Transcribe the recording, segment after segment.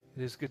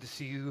It is good to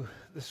see you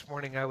this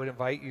morning. I would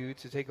invite you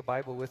to take a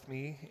Bible with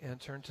me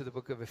and turn to the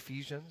book of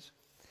Ephesians.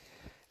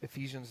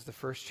 Ephesians, the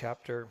first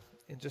chapter.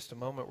 In just a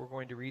moment, we're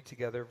going to read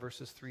together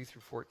verses 3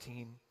 through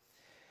 14.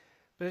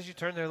 But as you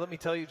turn there, let me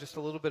tell you just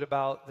a little bit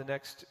about the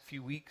next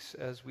few weeks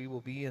as we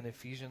will be in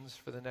Ephesians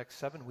for the next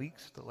 7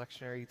 weeks. The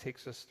lectionary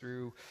takes us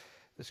through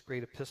this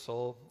great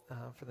epistle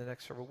for the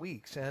next several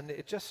weeks. And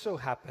it just so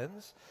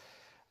happens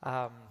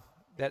that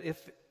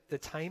if the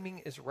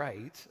timing is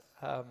right,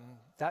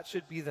 that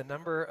should be the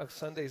number of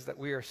Sundays that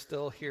we are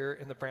still here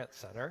in the Brandt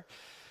Center.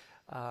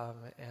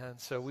 And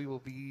so we will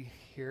be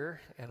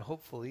here and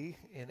hopefully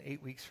in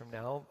 8 weeks from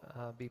now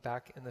be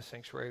back in the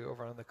sanctuary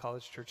over on the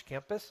College Church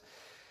campus.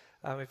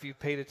 If you've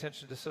paid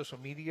attention to social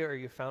media or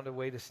you found a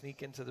way to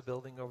sneak into the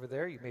building over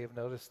there, you may have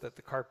noticed that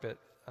the carpet,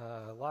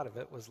 a lot of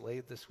it was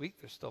laid this week.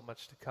 There's still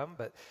much to come,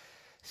 but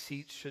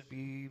seats should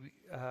be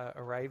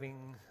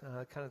arriving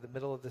kind of the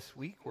middle of this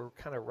week. We're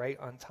kind of right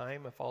on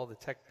time if all the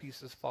tech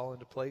pieces fall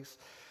into place.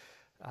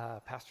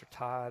 Pastor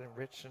Todd and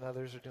Rich and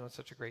others are doing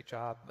such a great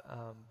job.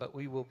 But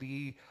we will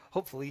be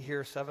hopefully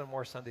here 7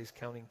 more Sundays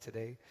counting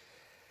today.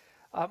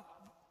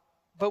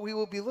 But we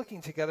will be looking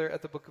together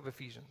at the book of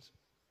Ephesians.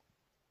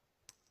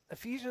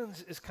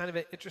 Ephesians is kind of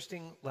an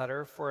interesting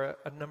letter for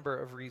a number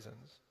of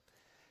reasons.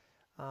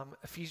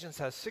 Ephesians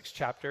has 6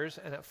 chapters,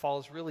 and it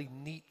falls really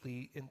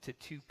neatly into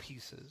 2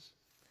 pieces.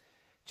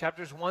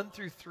 Chapters 1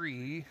 through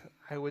 3,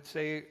 I would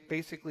say,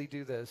 basically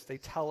do this. They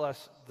tell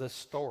us the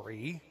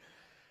story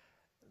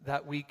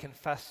that we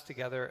confess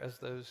together as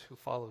those who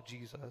follow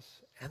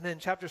Jesus. And then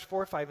chapters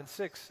 4, 5, and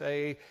 6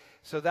 say,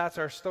 so that's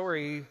our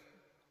story,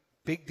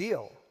 big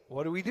deal.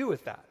 What do we do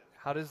with that?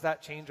 How does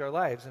that change our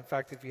lives? In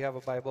fact, if you have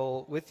a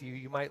Bible with you,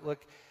 you might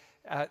look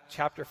at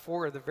chapter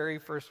 4, the very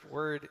first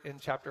word in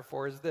chapter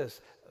 4 is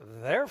this,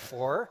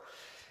 therefore.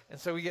 And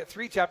so we get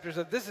 3 chapters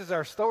of this is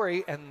our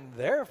story, and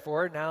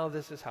therefore now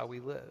this is how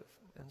we live.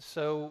 And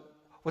so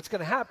what's going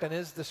to happen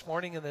is this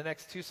morning and the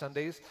next 2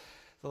 Sundays,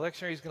 the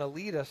lectionary is going to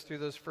lead us through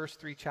those first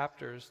 3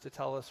 chapters to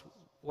tell us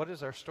what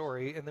is our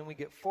story, and then we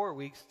get 4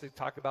 weeks to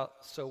talk about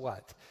so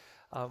what.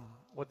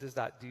 What does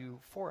that do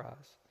for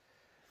us?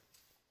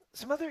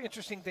 Some other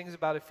interesting things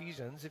about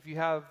Ephesians, if you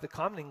have the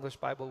Common English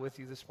Bible with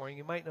you this morning,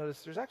 you might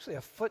notice there's actually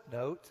a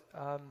footnote.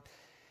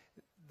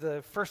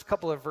 The first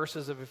couple of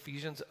verses of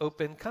Ephesians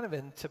open kind of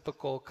in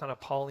typical kind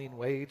of Pauline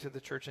way to the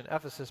church in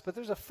Ephesus, but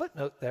there's a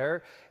footnote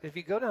there. If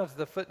you go down to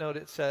the footnote,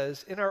 it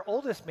says, in our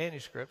oldest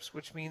manuscripts,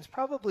 which means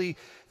probably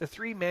the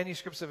 3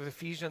 manuscripts of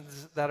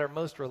Ephesians that are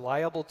most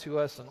reliable to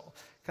us and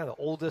kind of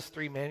the oldest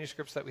 3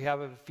 manuscripts that we have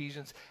of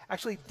Ephesians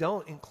actually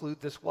don't include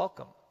this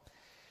welcome.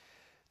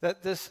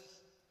 That this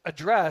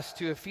address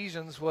to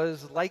Ephesians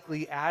was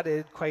likely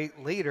added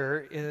quite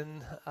later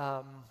in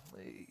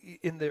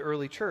the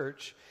early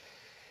church.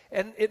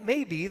 And it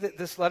may be that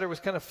this letter was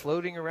kind of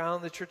floating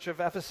around the church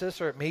of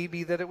Ephesus, or it may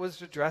be that it was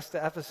addressed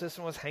to Ephesus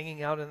and was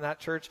hanging out in that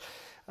church,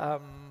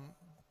 but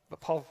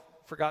Paul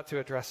forgot to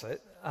address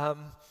it.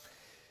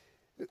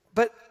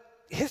 But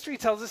history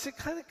tells us it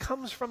kind of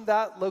comes from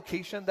that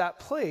location, that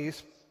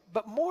place.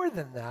 But more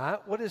than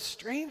that, what is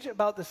strange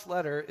about this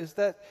letter is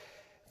that,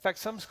 in fact,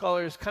 some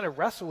scholars kind of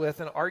wrestle with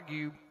and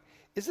argue,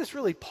 is this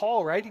really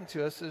Paul writing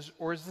to us,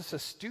 or is this a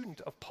student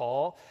of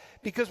Paul?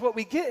 Because what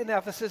we get in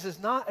Ephesus is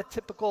not a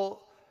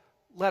typical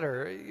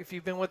letter. If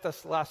you've been with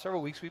us the last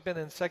several weeks, we've been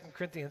in 2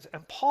 Corinthians,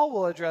 and Paul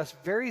will address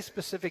very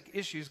specific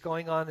issues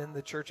going on in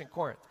the church in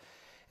Corinth.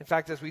 In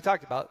fact, as we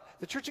talked about,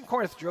 the church in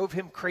Corinth drove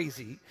him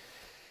crazy.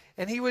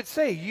 And he would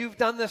say, you've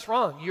done this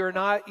wrong. You're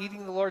not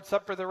eating the Lord's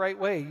Supper the right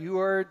way.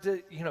 You're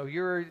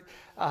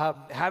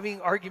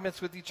having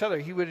arguments with each other.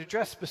 He would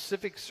address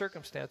specific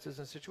circumstances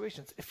and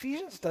situations.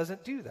 Ephesians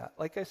doesn't do that.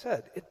 Like I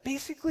said, it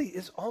basically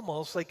is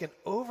almost like an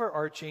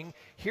overarching,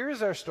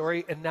 here's our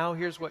story, and now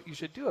here's what you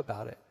should do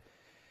about it.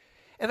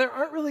 And there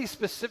aren't really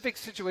specific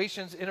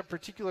situations in a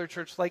particular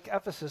church like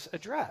Ephesus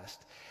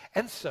addressed.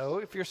 And so,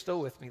 if you're still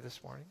with me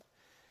this morning,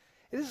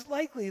 it is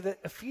likely that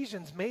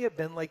Ephesians may have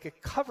been like a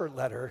cover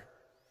letter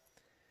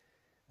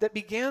that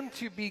began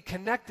to be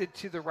connected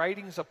to the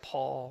writings of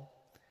Paul,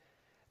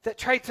 that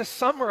tried to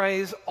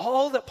summarize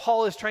all that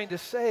Paul is trying to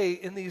say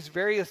in these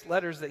various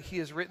letters that he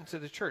has written to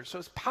the church. So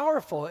it's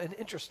powerful and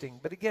interesting.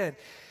 But again,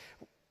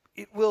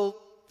 it will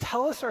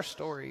tell us our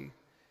story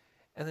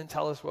and then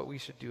tell us what we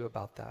should do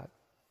about that.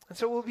 And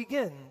so we'll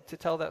begin to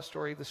tell that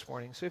story this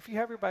morning. So if you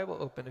have your Bible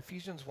open,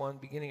 Ephesians 1,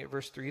 beginning at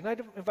verse 3. And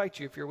I'd invite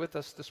you, if you're with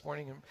us this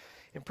morning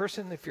in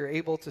person, if you're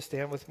able to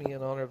stand with me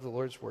in honor of the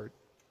Lord's word.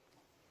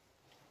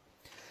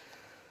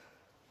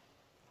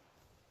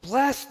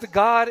 Bless the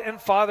God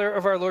and Father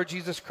of our Lord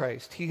Jesus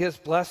Christ. He has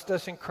blessed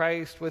us in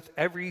Christ with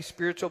every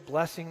spiritual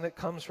blessing that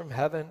comes from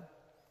heaven.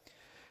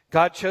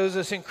 God chose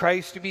us in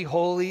Christ to be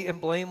holy and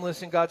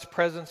blameless in God's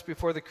presence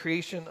before the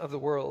creation of the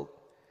world.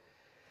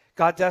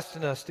 God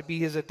destined us to be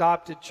his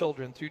adopted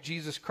children through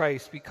Jesus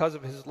Christ because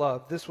of his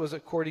love. This was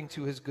according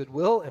to his good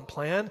will and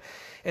plan,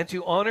 and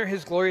to honor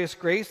his glorious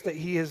grace that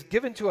he has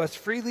given to us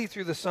freely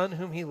through the Son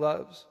whom he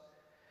loves.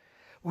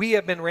 We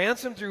have been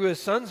ransomed through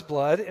his Son's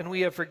blood, and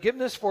we have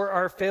forgiveness for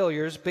our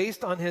failures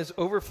based on his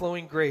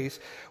overflowing grace,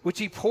 which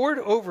he poured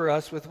over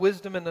us with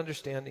wisdom and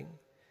understanding.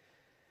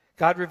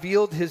 God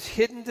revealed his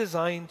hidden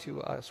design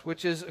to us,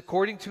 which is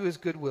according to his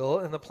good will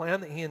and the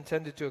plan that he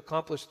intended to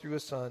accomplish through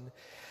his Son.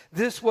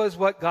 This was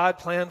what God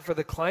planned for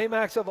the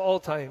climax of all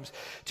times,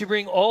 to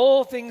bring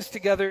all things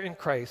together in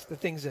Christ, the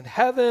things in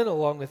heaven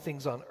along with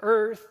things on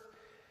earth.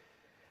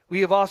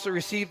 We have also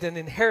received an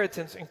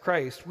inheritance in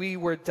Christ. We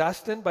were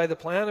destined by the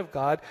plan of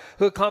God,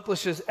 who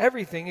accomplishes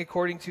everything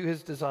according to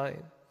his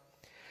design.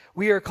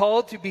 We are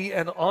called to be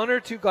an honor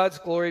to God's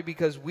glory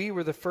because we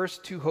were the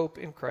first to hope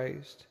in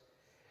Christ.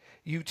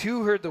 You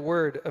too heard the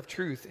word of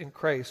truth in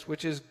Christ,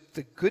 which is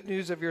the good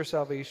news of your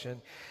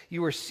salvation.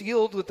 You were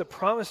sealed with the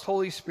promised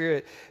Holy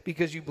Spirit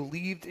because you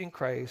believed in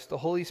Christ. The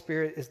Holy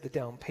Spirit is the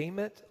down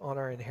payment on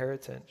our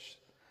inheritance,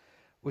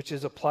 which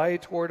is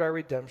applied toward our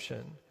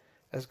redemption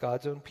as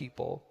God's own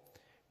people,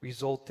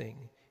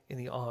 resulting in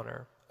the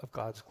honor of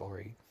God's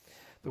glory.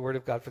 The word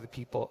of God for the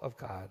people of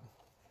God.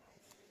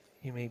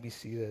 You may be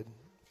seated.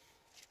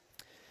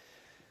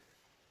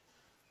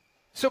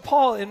 So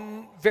Paul,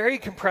 in very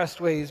compressed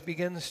ways,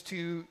 begins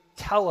to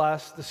tell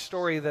us the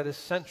story that is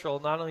central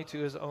not only to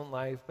his own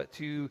life, but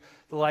to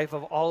the life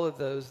of all of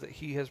those that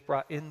he has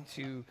brought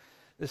into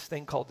this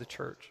thing called the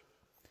church.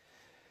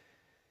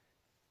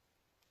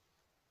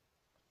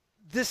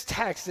 This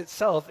text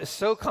itself is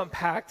so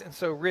compact and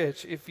so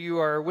rich. If you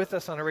are with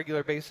us on a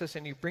regular basis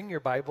and you bring your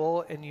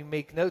Bible and you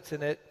make notes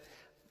in it,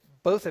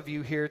 both of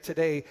you here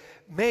today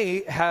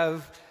may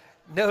have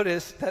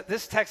noticed that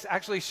this text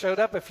actually showed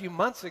up a few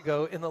months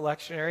ago in the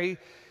lectionary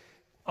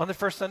on the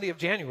first Sunday of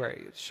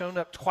January. It's shown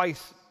up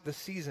twice this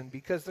season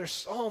because there's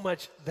so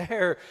much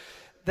there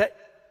that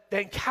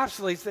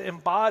encapsulates, that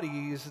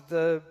embodies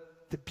the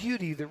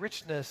beauty, the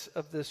richness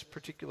of this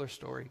particular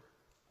story.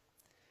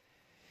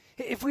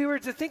 If we were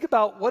to think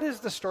about what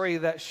is the story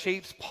that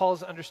shapes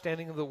Paul's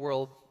understanding of the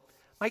world,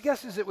 my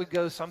guess is it would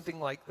go something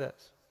like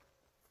this.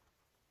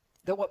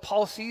 That what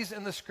Paul sees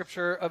in the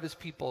scripture of his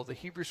people, the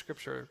Hebrew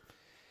scripture,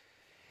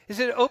 is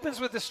that it opens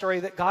with the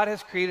story that God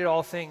has created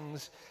all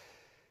things,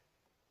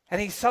 and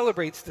he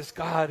celebrates this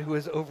God who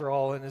is over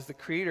all and is the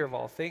creator of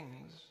all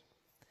things.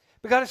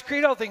 But God has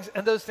created all things,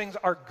 and those things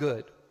are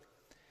good.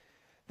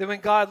 That when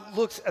God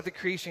looks at the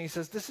creation, he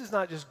says, this is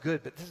not just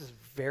good, but this is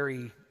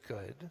very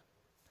good.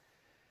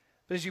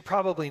 But as you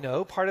probably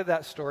know, part of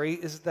that story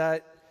is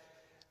that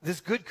this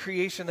good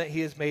creation that he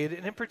has made,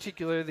 and in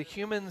particular, the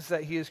humans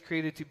that he has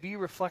created to be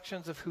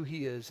reflections of who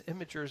he is,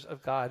 imagers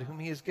of God, whom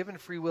he has given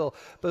free will,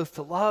 both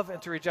to love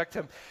and to reject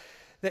him,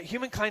 that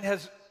humankind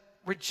has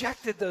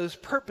rejected those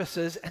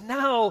purposes, and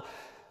now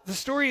the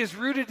story is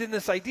rooted in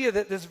this idea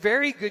that this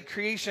very good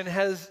creation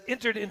has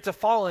entered into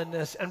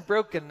fallenness and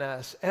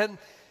brokenness. And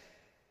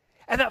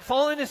that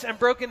fallenness and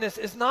brokenness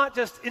is not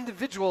just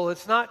individual,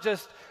 it's not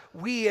just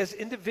we as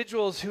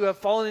individuals who have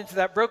fallen into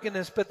that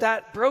brokenness, but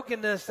that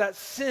brokenness, that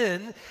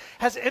sin,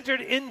 has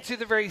entered into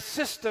the very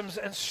systems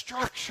and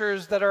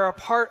structures that are a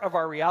part of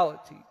our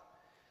reality.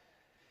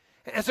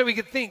 And so we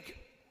could think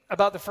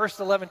about the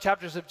first 11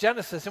 chapters of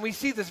Genesis, and we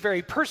see this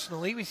very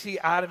personally. We see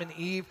Adam and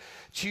Eve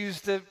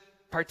choose to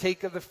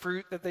partake of the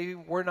fruit that they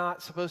were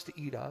not supposed to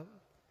eat of.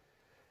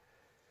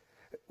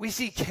 We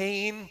see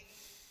Cain,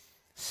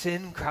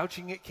 sin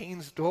crouching at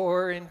Cain's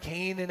door, and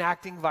Cain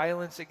enacting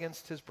violence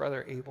against his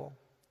brother Abel.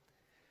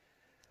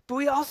 But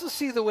we also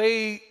see the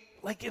way,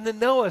 like in the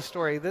Noah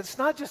story, that it's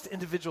not just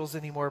individuals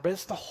anymore, but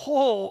it's the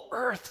whole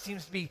earth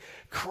seems to be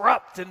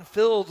corrupt and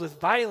filled with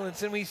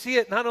violence. And we see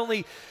it not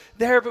only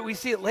there, but we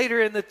see it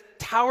later in the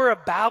Tower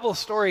of Babel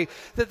story,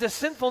 that the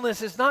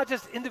sinfulness is not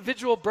just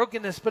individual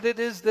brokenness, but it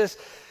is this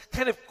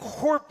kind of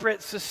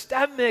corporate,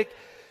 systemic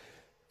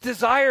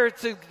desire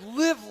to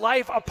live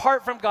life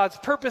apart from God's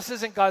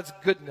purposes and God's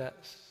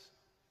goodness.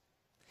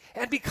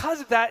 And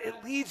because of that,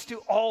 it leads to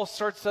all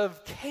sorts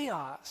of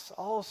chaos,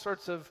 all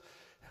sorts of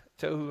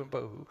tohu and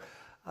bohu,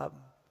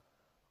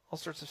 all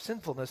sorts of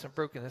sinfulness and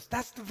brokenness.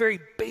 That's the very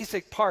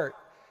basic part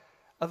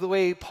of the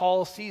way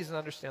Paul sees and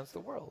understands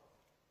the world.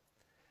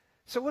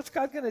 So what's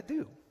God going to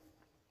do?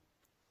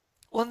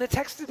 Well, in the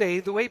text today,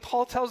 the way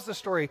Paul tells the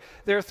story,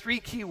 there are three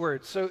key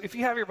words. So if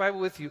you have your Bible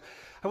with you,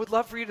 I would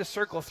love for you to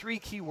circle three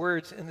key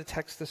words in the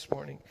text this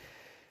morning.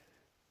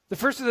 The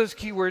first of those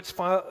key words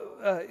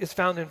is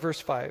found in verse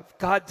 5.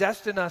 God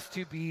destined us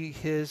to be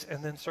his,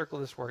 and then circle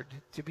this word,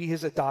 to be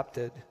his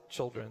adopted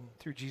children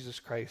through Jesus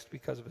Christ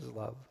because of his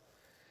love.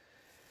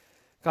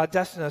 God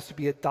destined us to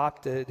be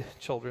adopted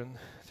children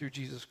through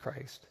Jesus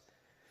Christ.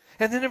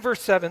 And then in verse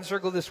 7,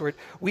 circle this word,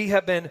 we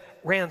have been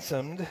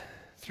ransomed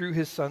through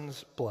his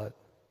son's blood.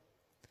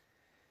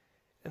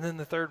 And then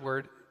the third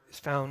word is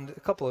found a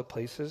couple of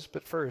places,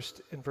 but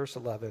first in verse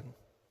 11,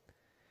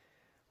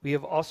 we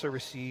have also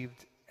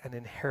received an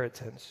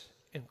inheritance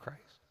in Christ.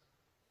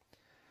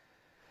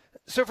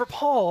 So for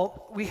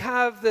Paul, we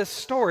have this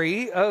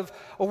story of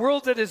a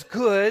world that is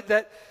good,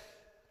 that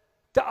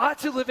ought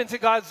to live into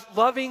God's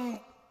loving,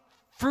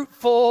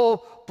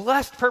 fruitful,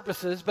 blessed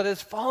purposes, but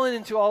has fallen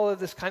into all of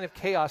this kind of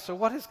chaos. So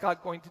what is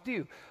God going to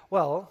do?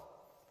 Well,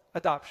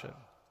 adoption.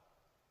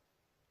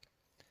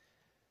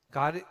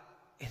 God,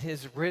 in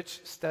his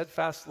rich,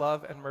 steadfast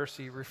love and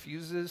mercy,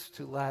 refuses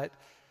to let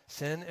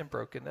sin and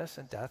brokenness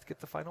and death get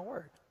the final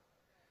word.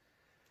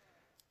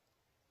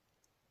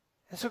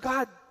 And so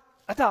God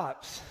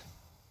adopts.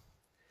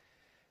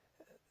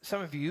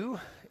 Some of you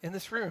in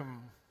this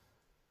room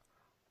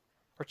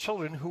are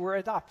children who were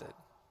adopted.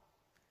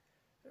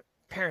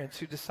 Parents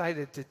who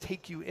decided to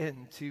take you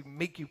in, to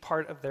make you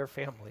part of their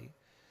family.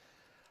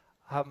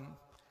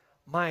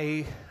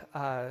 My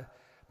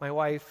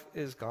wife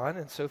is gone,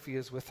 and Sophie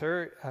is with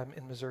her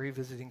in Missouri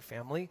visiting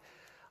family.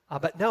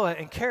 But Noah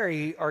and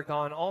Carrie are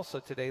gone also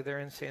today. They're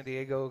in San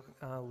Diego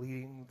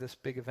leading this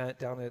big event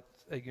down at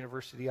a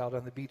university out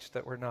on the beach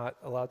that we're not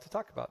allowed to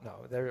talk about.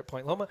 No, they're at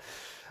Point Loma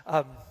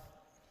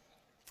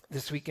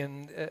this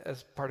weekend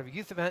as part of a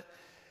youth event.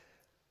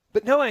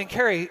 But Noah and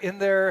Carrie, in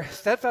their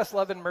steadfast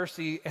love and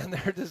mercy and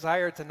their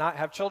desire to not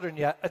have children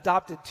yet,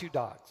 adopted 2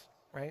 dogs,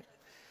 right?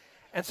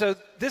 And so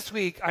this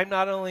week,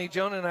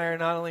 Joan and I are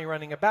not only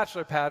running a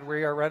bachelor pad,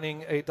 we are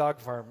running a dog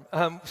farm.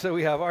 So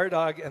we have our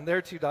dog and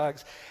their 2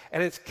 dogs,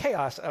 and it's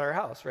chaos at our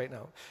house right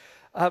now.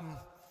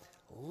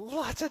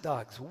 Lots of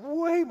dogs,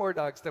 way more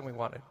dogs than we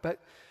wanted. But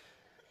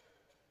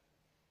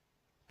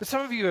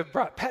some of you have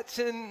brought pets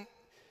in.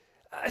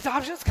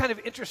 Adoption is kind of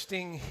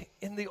interesting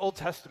in the Old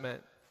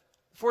Testament.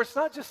 For it's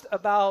not just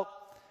about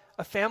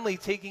a family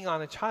taking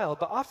on a child,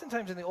 but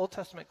oftentimes in the Old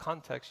Testament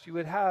context, you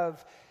would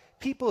have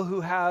people who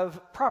have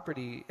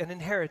property and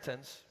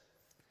inheritance,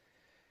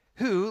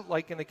 who,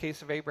 like in the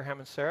case of Abraham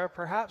and Sarah,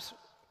 perhaps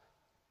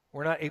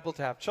were not able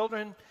to have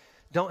children,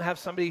 don't have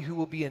somebody who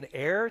will be an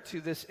heir to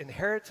this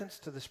inheritance,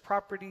 to this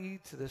property,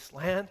 to this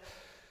land.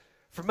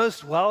 For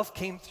most, wealth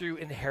came through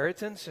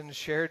inheritance and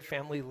shared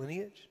family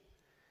lineage.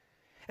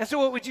 And so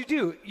what would you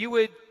do? You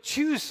would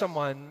choose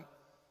someone,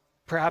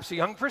 perhaps a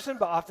young person,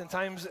 but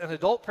oftentimes an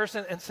adult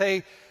person, and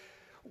say,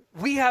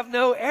 we have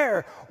no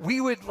heir.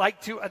 We would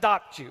like to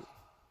adopt you.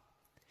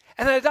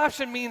 And an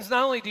adoption means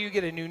not only do you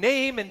get a new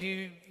name and do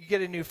you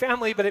get a new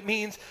family, but it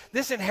means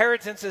this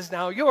inheritance is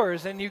now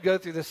yours. And you go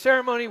through the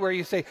ceremony where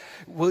you say,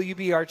 will you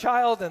be our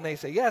child? And they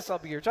say, yes, I'll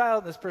be your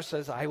child. And this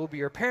person says, I will be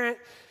your parent.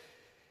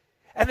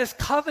 And this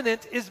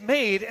covenant is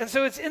made. And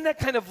so it's in that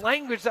kind of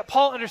language that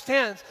Paul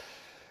understands.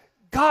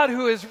 God,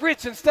 who is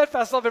rich in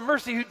steadfast love and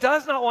mercy, who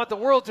does not want the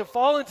world to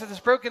fall into this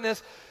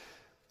brokenness,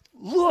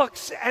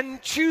 looks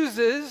and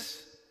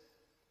chooses,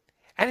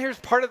 and here's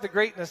part of the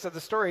greatness of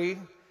the story,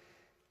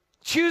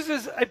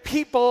 chooses a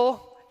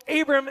people,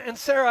 Abram and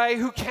Sarai,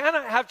 who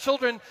cannot have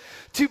children,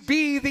 to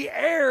be the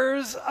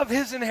heirs of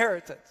his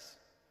inheritance.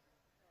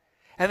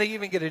 And they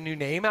even get a new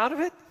name out of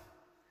it,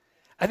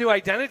 a new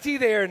identity.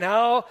 They are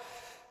now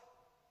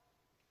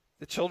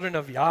the children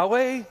of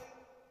Yahweh.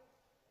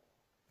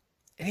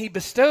 And he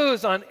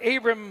bestows on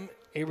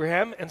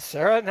Abraham and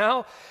Sarah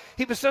now,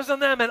 he bestows on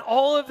them and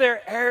all of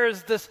their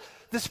heirs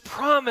this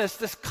promise,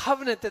 this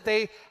covenant that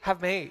they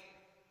have made.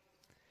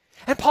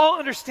 And Paul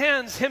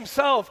understands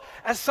himself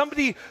as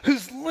somebody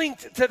who's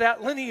linked to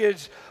that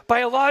lineage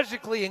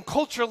biologically and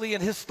culturally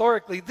and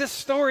historically. This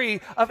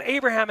story of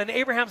Abraham and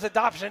Abraham's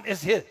adoption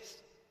is his.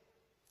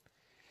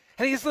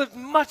 And he's lived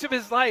much of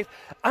his life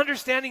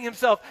understanding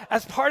himself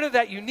as part of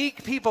that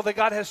unique people that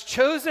God has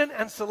chosen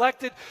and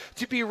selected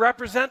to be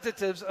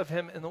representatives of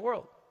him in the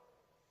world,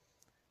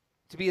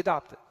 to be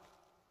adopted.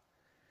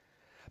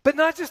 But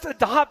not just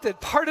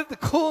adopted. Part of the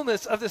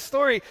coolness of this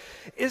story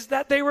is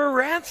that they were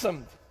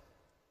ransomed.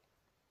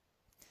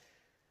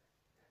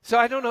 So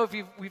I don't know if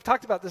we've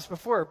talked about this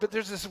before, but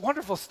there's this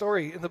wonderful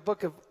story in the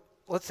book of,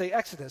 let's say,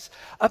 Exodus,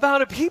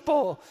 about a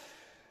people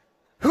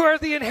who are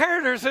the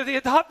inheritors or the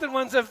adopted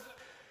ones of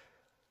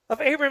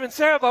Abraham and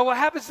Sarah. But what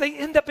happens, they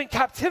end up in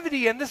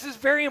captivity, and this is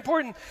very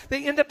important.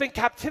 They end up in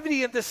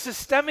captivity in this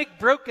systemic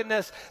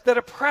brokenness that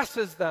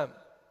oppresses them.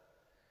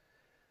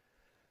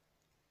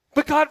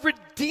 But God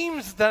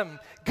redeems them,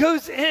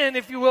 goes in,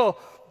 if you will,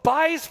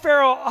 buys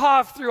Pharaoh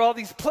off through all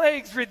these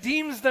plagues,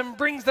 redeems them,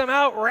 brings them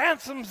out,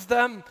 ransoms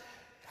them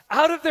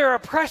out of their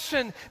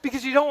oppression,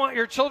 because you don't want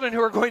your children who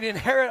are going to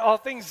inherit all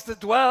things to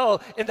dwell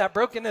in that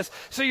brokenness.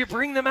 So you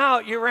bring them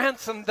out, you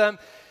ransom them,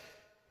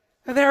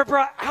 and they are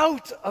brought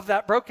out of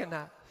that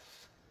brokenness.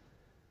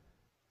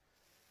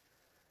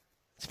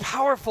 It's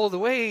powerful the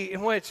way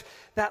in which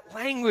that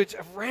language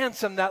of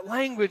ransom, that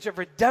language of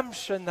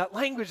redemption, that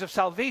language of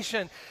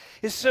salvation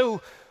is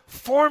so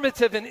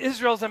formative in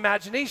Israel's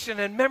imagination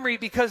and memory,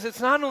 because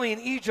it's not only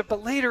in Egypt,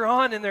 but later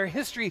on in their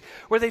history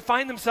where they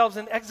find themselves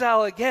in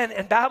exile again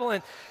in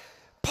Babylon.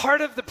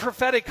 Part of the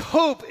prophetic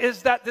hope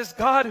is that this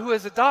God who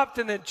has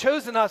adopted and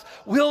chosen us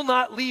will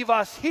not leave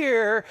us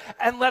here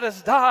and let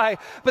us die,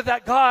 but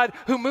that God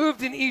who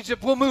moved in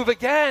Egypt will move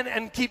again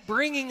and keep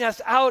bringing us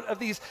out of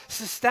these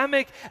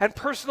systemic and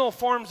personal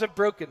forms of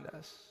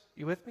brokenness.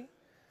 You with me?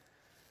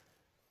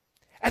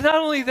 And not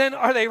only then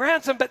are they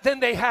ransomed, but then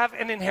they have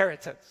an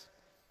inheritance.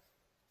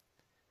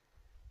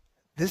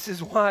 This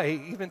is why,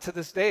 even to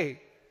this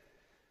day,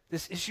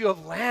 this issue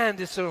of land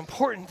is so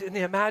important in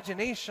the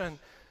imagination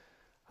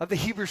of the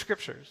Hebrew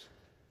Scriptures.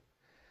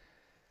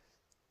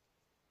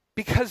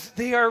 because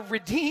they are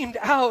redeemed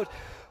out.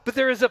 But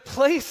there is a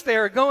place they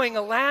are going,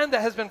 a land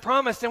that has been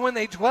promised. And when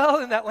they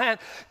dwell in that land,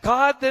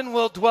 God then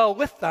will dwell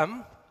with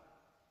them.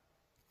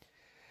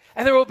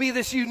 And there will be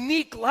this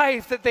unique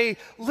life that they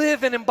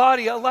live and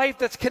embody, a life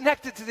that's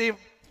connected to the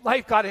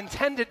life God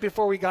intended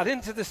before we got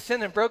into the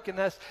sin and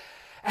brokenness.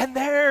 And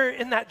there,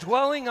 in that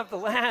dwelling of the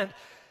land,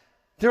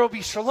 there will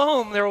be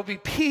shalom, there will be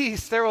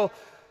peace,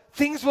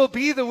 things will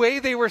be the way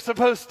they were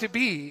supposed to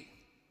be.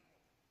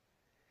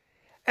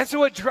 And so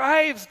what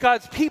drives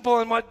God's people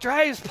and what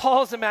drives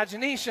Paul's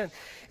imagination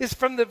is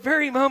from the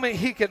very moment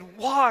he could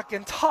walk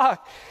and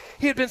talk,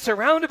 he had been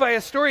surrounded by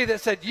a story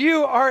that said,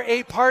 you are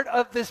a part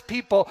of this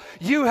people.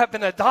 You have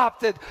been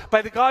adopted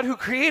by the God who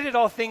created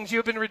all things. You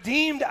have been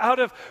redeemed out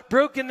of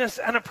brokenness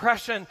and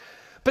oppression.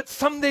 But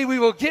someday we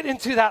will get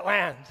into that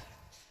land.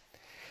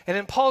 And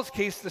in Paul's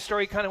case, the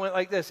story kind of went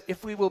like this.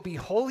 If we will be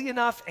holy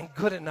enough and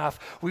good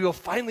enough, we will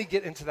finally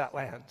get into that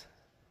land.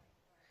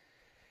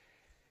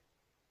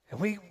 And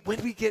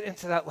when we get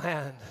into that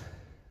land,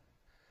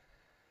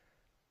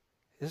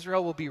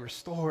 Israel will be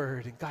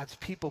restored and God's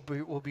people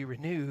will be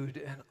renewed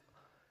and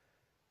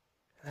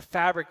the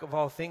fabric of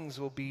all things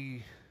will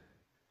be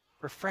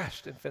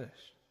refreshed and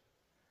finished.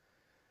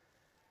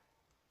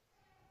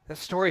 That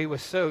story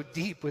was so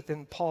deep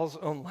within Paul's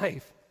own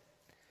life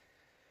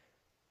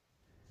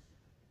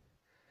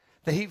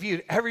that he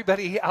viewed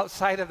everybody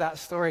outside of that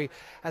story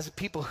as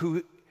people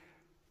who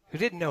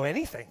didn't know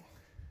anything.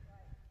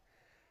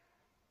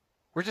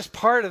 We're just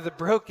part of the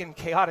broken,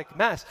 chaotic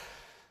mess.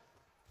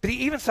 But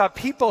he even saw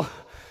people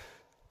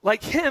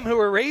like him who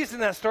were raised in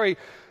that story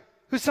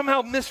who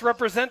somehow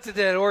misrepresented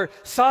it or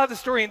saw the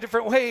story in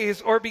different ways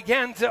or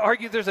began to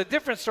argue there's a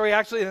different story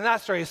actually than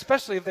that story,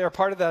 especially if they were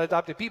part of that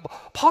adopted people.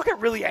 Paul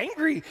got really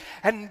angry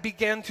and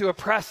began to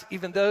oppress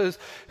even those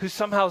who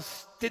somehow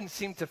didn't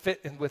seem to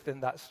fit in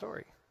within that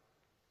story.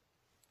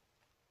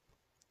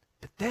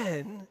 But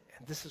then,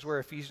 and this is where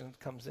Ephesians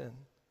comes in,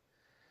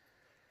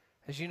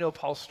 as you know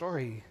Paul's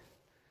story,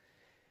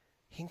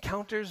 he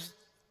encounters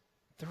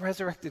the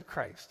resurrected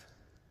Christ.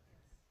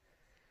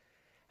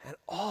 And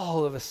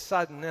all of a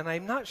sudden, and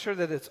I'm not sure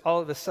that it's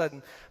all of a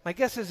sudden, my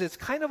guess is it's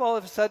kind of all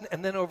of a sudden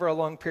and then over a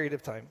long period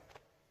of time.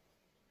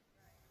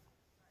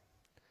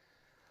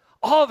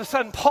 All of a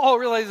sudden, Paul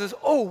realizes,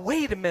 oh,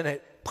 wait a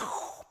minute,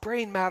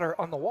 brain matter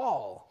on the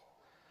wall.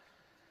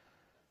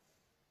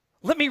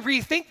 Let me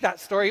rethink that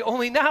story,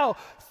 only now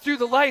through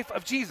the life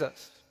of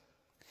Jesus.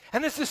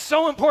 And this is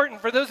so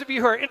important for those of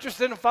you who are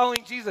interested in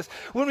following Jesus.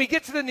 When we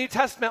get to the New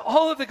Testament,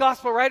 all of the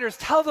gospel writers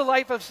tell the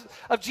life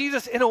of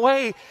Jesus in a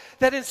way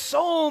that in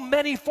so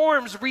many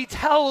forms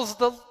retells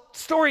the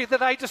story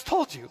that I just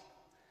told you.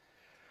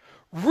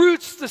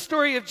 Roots the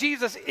story of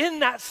Jesus in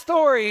that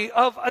story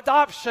of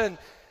adoption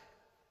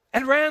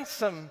and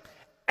ransom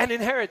and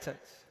inheritance.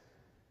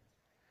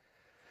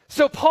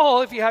 So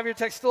Paul, if you have your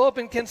text still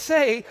open, can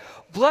say,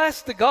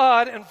 bless the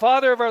God and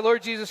Father of our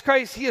Lord Jesus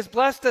Christ. He has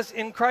blessed us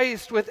in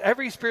Christ with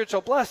every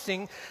spiritual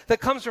blessing that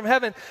comes from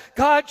heaven.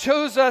 God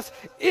chose us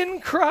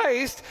in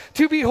Christ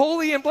to be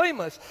holy and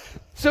blameless.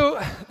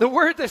 So the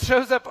word that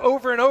shows up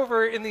over and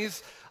over in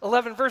these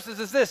 11 verses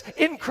is this,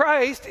 in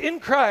Christ,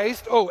 and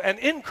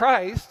in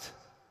Christ.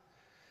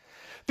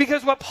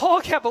 Because what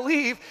Paul can't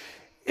believe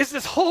is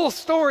this whole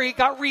story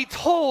got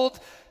retold.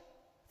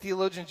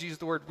 Theologians use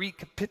the word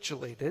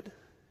recapitulated.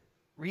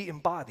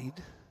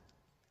 Re-embodied.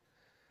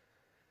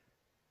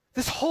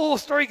 This whole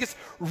story gets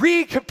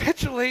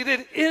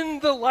recapitulated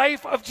in the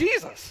life of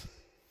Jesus.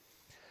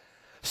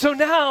 So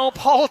now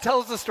Paul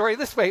tells the story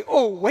this way.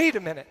 Oh, wait a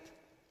minute.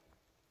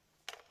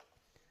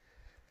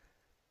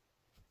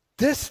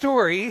 This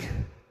story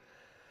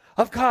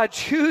of God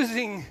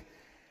choosing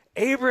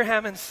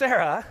Abraham and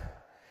Sarah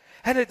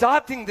and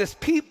adopting this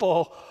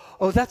people,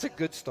 oh, that's a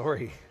good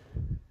story.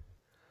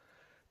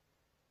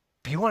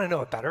 Do you want to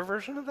know a better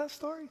version of that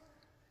story?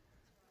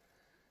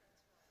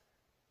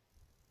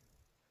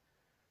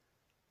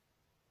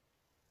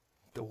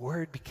 The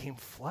Word became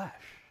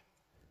flesh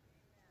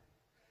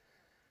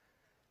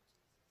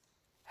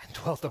and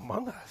dwelt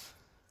among us.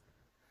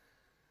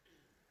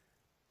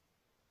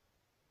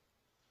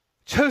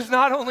 Chose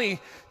not only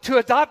to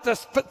adopt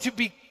us, but to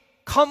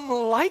become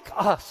like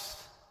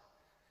us.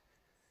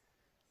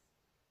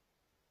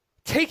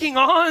 Taking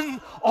on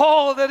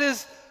all that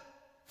is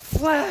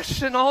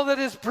flesh and all that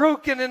is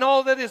broken and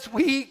all that is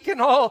weak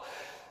and all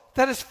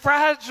that is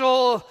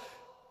fragile,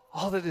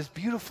 all that is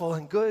beautiful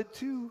and good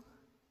too.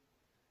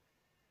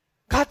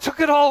 God took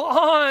it all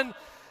on,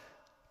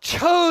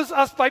 chose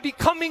us by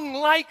becoming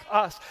like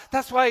us.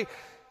 That's why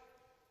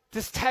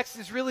this text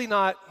is really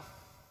not,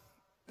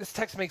 this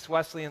text makes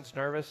Wesleyans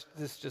nervous.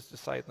 This is just a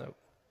side note.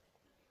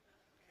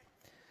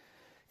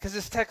 Because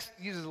this text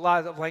uses a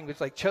lot of language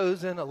like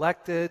chosen,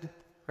 elected,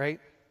 right?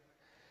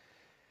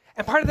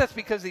 And part of that's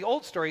because the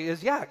old story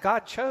is,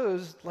 God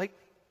chose like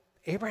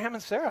Abraham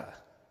and Sarah.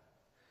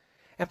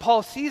 And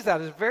Paul sees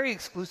that as a very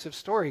exclusive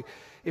story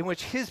in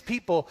which his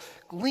people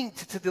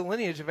linked to the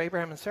lineage of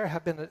Abraham and Sarah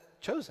have been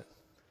chosen.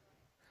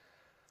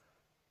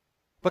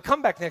 But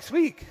come back next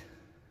week.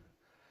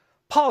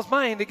 Paul's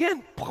mind,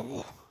 again,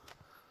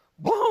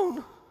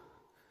 blown.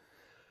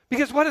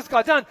 Because what has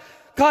God done?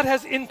 God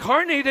has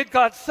incarnated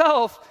God's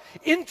self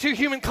into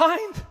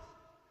humankind.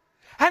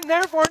 And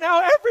therefore now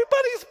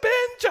everybody's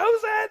been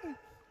chosen.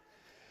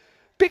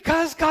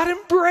 Because God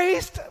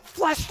embraced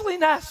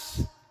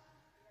fleshliness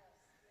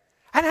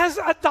and has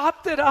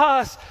adopted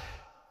us,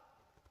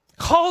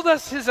 called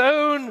us his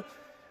own,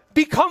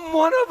 become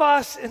one of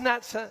us in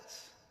that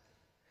sense.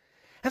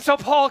 And so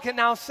Paul can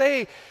now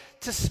say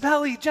to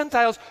smelly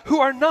Gentiles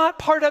who are not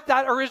part of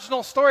that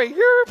original story,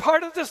 you're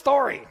part of the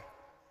story.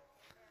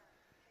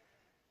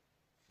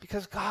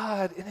 Because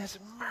God, in his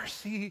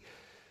mercy,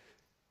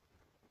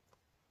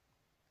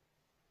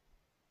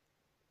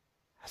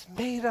 has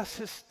made us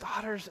his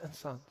daughters and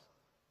sons.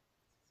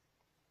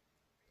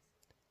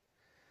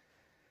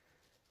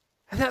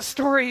 And that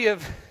story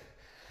of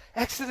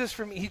Exodus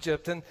from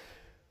Egypt and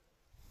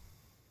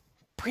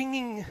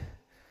bringing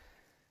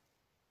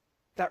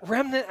that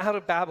remnant out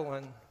of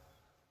Babylon,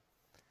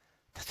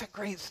 that's a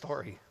great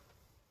story.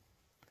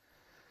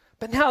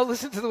 But now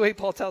listen to the way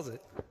Paul tells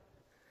it.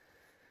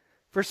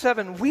 Verse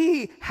 7,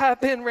 we have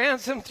been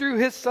ransomed through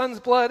his son's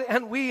blood,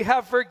 and we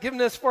have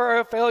forgiveness for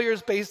our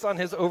failures based on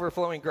his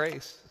overflowing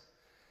grace.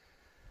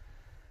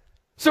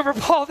 So for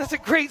Paul, that's a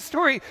great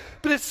story,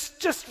 but it's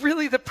just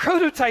really the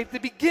prototype, the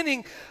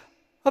beginning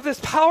of this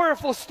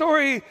powerful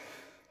story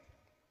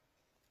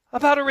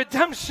about a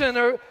redemption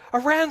or a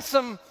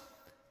ransom.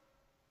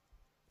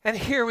 And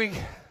here we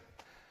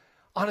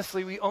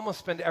almost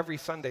spend every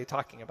Sunday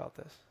talking about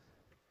this.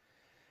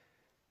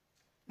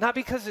 Not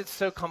because it's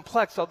so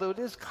complex, although it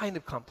is kind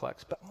of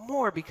complex, but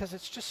more because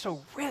it's just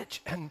so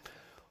rich and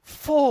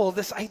full.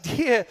 This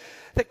idea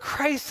that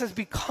Christ has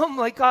become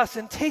like us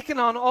and taken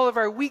on all of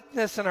our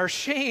weakness and our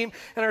shame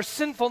and our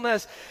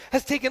sinfulness,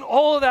 has taken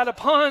all of that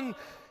upon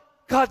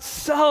God's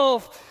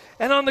self,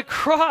 and on the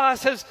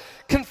cross has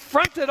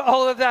confronted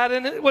all of that,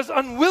 and it was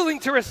unwilling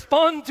to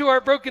respond to our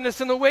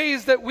brokenness in the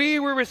ways that we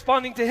were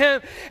responding to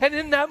him, and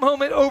in that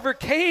moment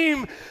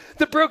overcame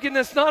the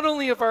brokenness not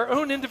only of our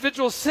own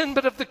individual sin,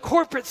 but of the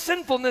corporate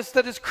sinfulness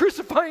that is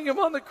crucifying him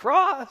on the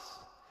cross.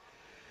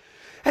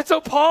 And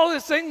so Paul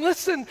is saying,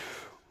 listen,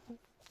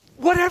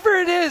 whatever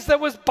it is that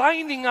was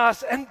binding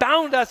us and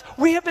bound us,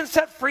 we have been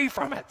set free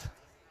from it.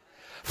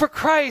 For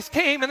Christ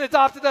came and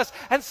adopted us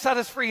and set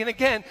us free. And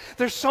again,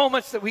 there's so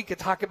much that we could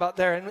talk about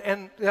there,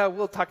 and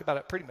we'll talk about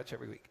it pretty much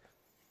every week.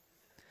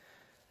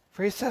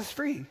 For he set us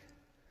free.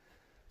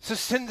 So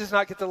sin does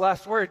not get the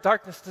last word.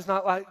 Darkness does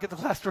not get the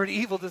last word.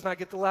 Evil does not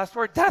get the last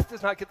word. Death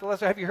does not get the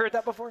last word. Have you heard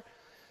that before?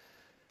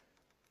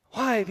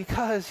 Why?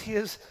 Because he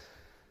has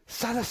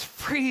set us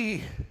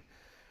free,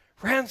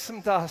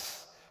 ransomed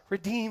us,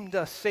 redeemed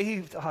us,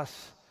 saved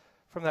us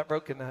from that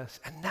brokenness.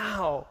 And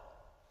now,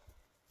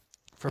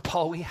 for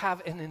Paul, we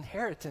have an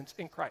inheritance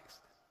in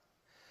Christ.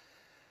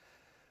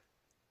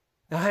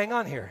 Now hang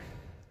on here.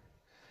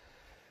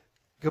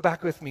 Go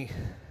back with me.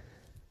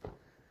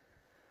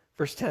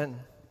 Verse 10.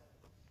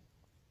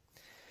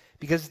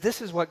 Because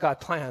this is what God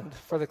planned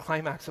for the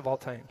climax of all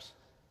times.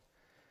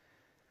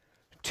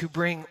 To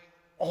bring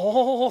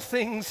all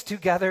things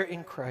together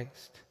in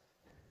Christ.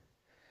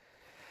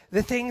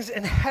 The things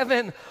in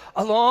heaven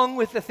along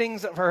with the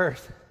things of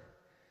earth.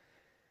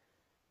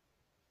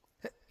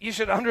 You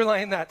should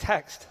underline that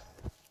text.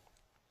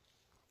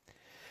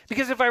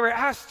 Because if I were to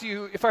ask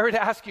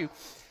you,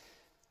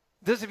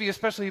 those of you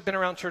especially who've been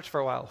around church for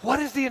a while, what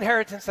is the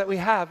inheritance that we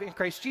have in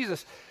Christ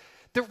Jesus?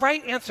 The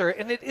right answer,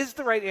 and it is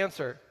the right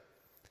answer,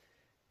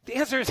 the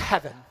answer is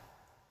heaven.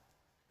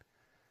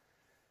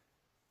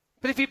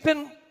 But if you've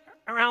been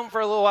around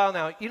for a little while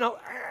now,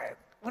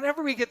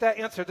 whenever we get that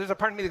answer, there's a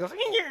part of me that goes,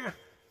 yeah.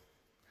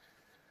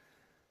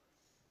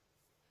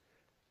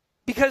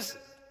 Because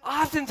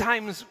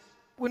oftentimes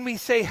when we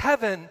say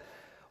heaven,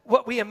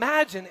 what we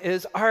imagine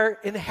is our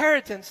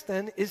inheritance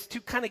then is to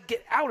kind of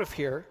get out of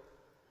here.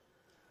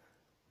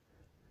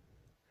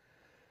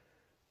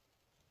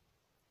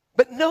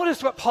 But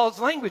notice what Paul's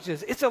language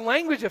is. It's a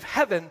language of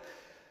heaven,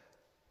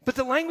 but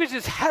the language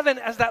is heaven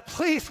as that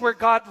place where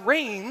God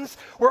reigns,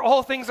 where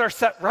all things are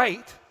set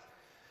right.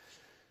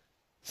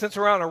 Since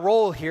we're on a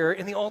roll here,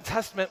 in the Old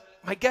Testament,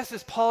 my guess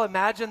is Paul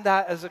imagined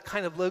that as a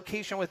kind of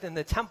location within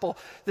the temple,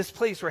 this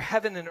place where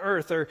heaven and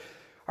earth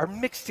are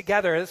mixed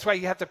together. That's why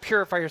you have to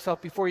purify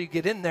yourself before you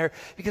get in there,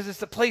 because it's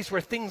the place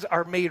where things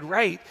are made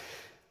right.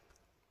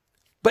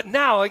 But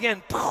now,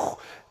 again,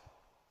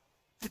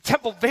 the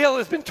temple veil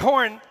has been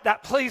torn.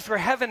 That place where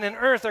heaven and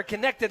earth are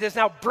connected is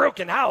now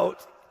broken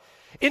out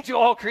into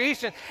all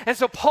creation. And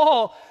so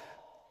Paul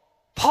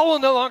will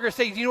no longer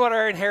say, do you know what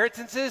our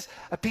inheritance is?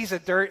 A piece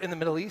of dirt in the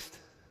Middle East?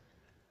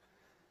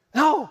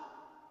 No.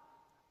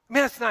 I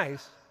mean, that's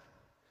nice.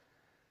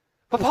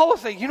 But Paul will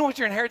say, you know what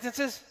your inheritance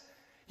is?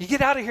 You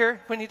get out of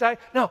here when you die?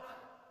 No.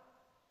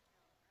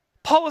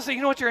 Paul will say,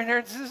 you know what your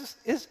inheritance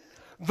is?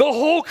 The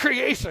whole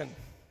creation.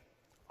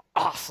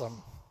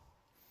 Awesome.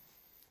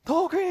 The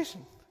whole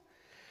creation.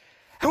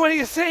 And what he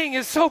is saying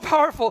is so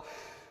powerful.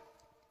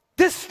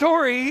 This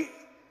story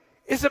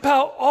is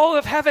about all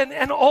of heaven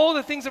and all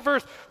the things of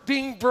earth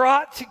being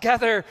brought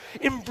together,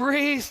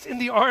 embraced in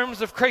the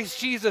arms of Christ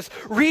Jesus,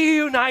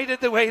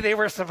 reunited the way they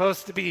were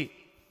supposed to be.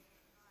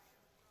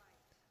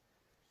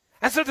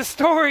 And so the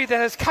story that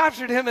has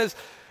captured him is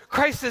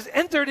Christ has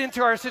entered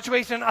into our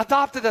situation,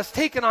 adopted us,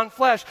 taken on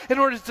flesh in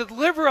order to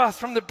deliver us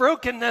from the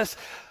brokenness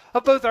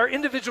of both our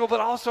individual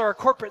but also our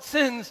corporate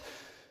sins,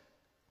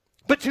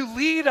 but to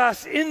lead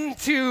us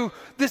into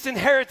this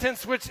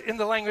inheritance, which in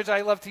the language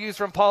I love to use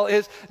from Paul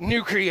is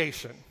new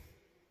creation.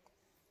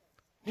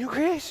 New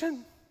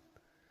creation.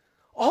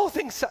 All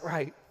things set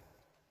right.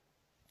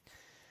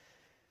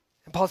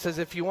 And Paul says,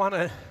 if you want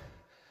to,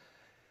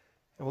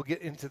 and we'll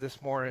get into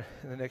this more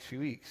in the next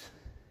few weeks,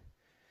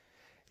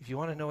 if you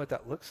want to know what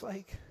that looks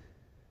like,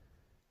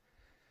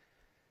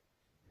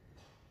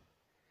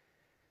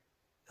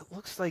 it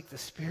looks like the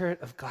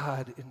Spirit of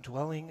God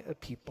indwelling a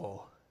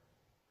people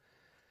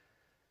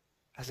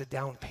as a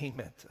down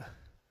payment,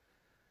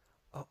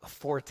 a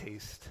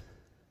foretaste,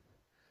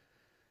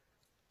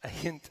 a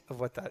hint of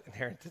what that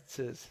inheritance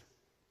is.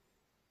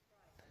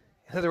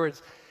 In other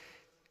words,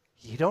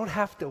 you don't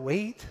have to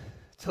wait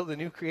till the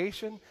new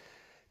creation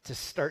to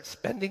start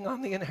spending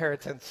on the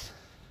inheritance.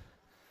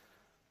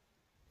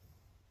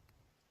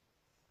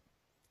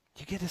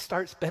 You get to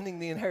start spending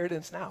the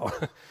inheritance now.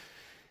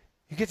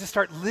 You get to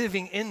start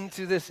living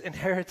into this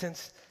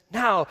inheritance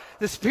now.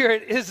 The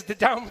Spirit is the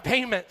down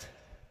payment.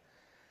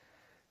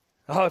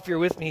 Oh, if you're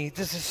with me,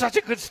 this is such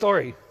a good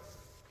story. Amen.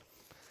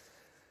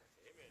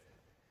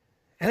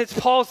 And it's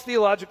Paul's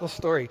theological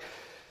story.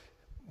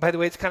 By the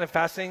way, it's kind of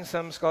fascinating.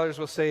 Some scholars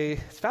will say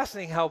it's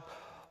fascinating how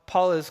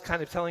Paul is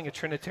kind of telling a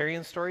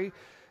Trinitarian story.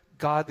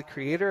 God, the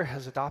Creator,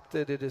 has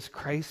adopted. It is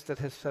Christ that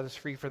has set us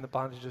free from the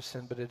bondage of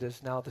sin, but it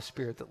is now the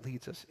Spirit that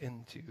leads us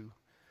into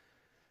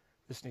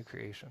this new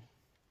creation.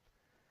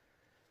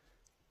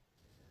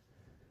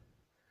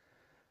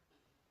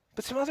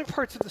 But some other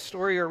parts of the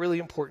story are really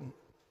important.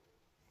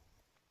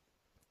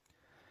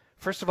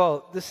 First of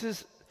all, this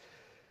is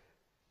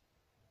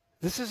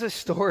a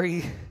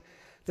story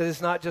that is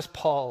not just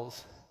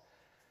Paul's,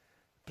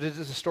 but it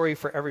is a story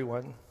for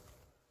everyone.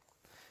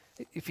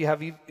 If you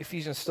have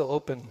Ephesians still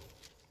open,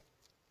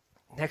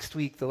 next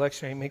week the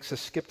lectionary makes us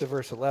skip to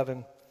verse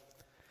 11.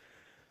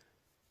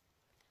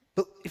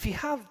 But if you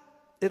have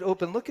it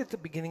open, look at the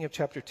beginning of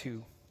chapter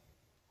 2.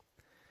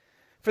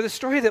 For the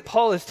story that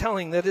Paul is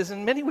telling, that is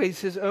in many ways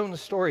his own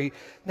story,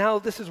 now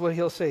this is what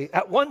he'll say.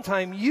 At one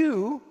time,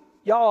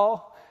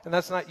 y'all, and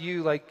that's not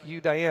you like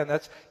you, Diane.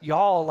 That's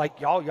y'all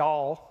like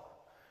y'all.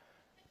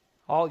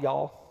 All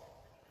y'all.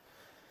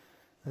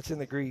 That's in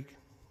the Greek.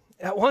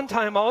 At one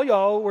time, all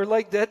y'all were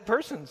like dead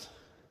persons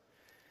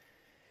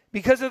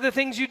because of the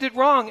things you did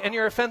wrong and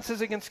your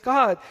offenses against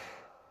God.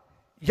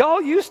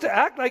 Y'all used to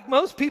act like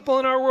most people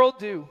in our world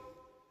do.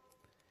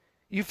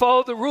 You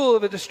followed the rule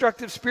of a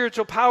destructive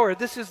spiritual power.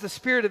 This is the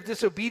spirit of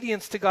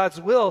disobedience to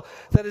God's will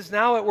that is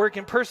now at work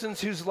in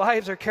persons whose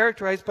lives are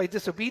characterized by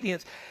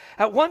disobedience.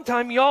 At one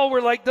time, y'all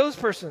were like those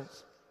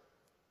persons.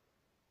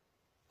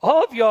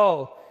 All of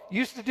y'all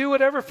used to do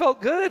whatever felt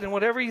good and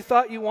whatever you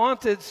thought you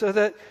wanted, so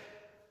that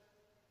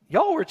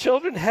y'all were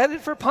children headed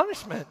for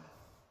punishment,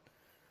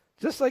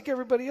 just like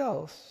everybody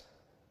else.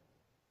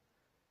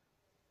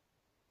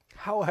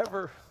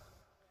 However,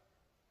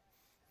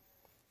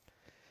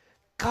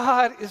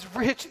 God is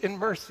rich in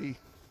mercy.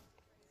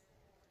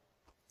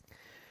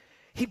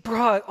 He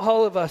brought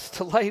all of us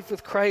to life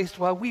with Christ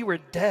while we were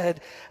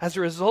dead as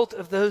a result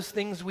of those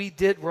things we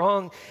did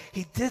wrong.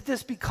 He did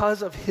this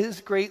because of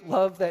his great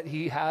love that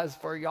he has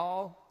for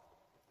y'all,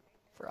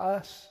 for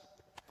us.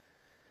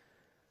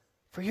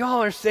 For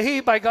y'all are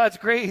saved by God's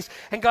grace,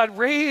 and God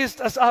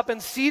raised us up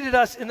and seated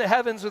us in the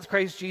heavens with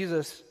Christ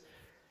Jesus.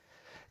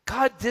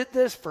 God did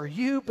this for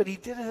you, but he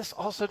did this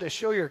also to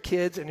show your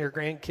kids and your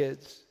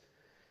grandkids,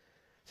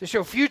 to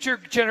show future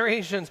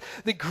generations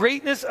the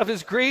greatness of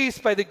his grace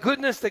by the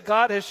goodness that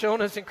God has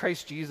shown us in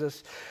Christ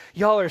Jesus.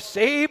 Y'all are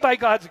saved by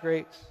God's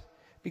grace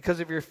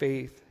because of your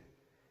faith.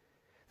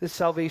 This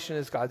salvation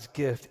is God's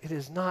gift. It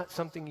is not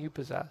something you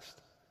possessed.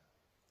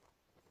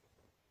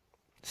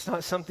 It's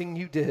not something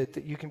you did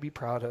that you can be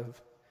proud of.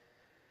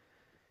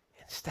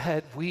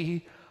 Instead,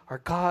 we are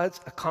God's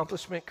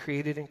accomplishment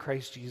created in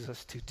Christ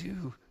Jesus to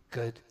do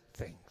good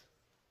things.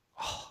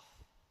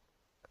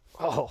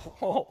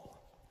 Oh.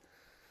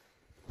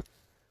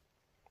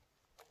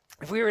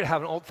 If we were to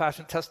have an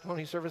old-fashioned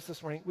testimony service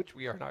this morning, which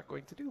we are not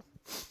going to do,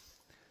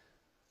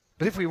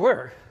 but if we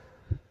were,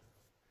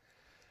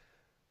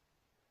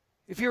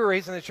 if you were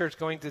raised in the church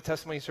going to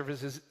testimony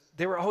services,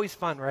 they were always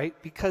fun, right?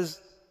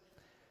 Because,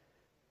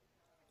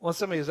 well,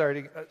 somebody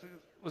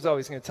was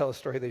always going to tell a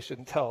story they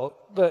shouldn't tell,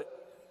 but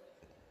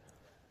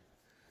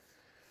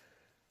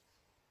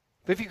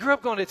if you grew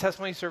up going to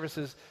testimony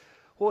services,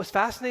 what was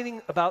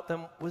fascinating about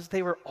them was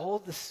they were all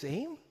the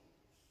same,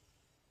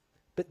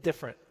 but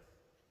different.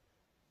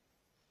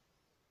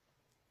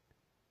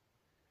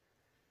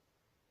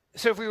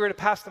 So if we were to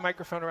pass the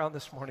microphone around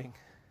this morning,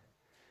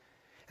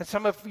 and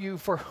some of you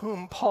for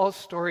whom Paul's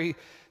story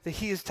that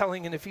he is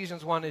telling in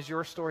Ephesians 1 is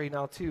your story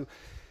now too,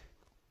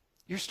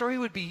 Your story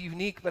would be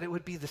unique, but it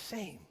would be the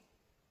same.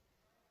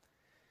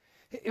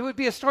 It would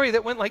be a story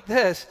that went like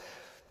this.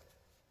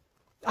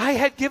 I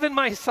had given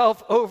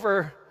myself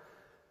over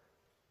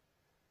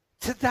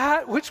to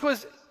that which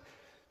was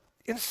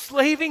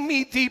enslaving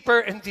me deeper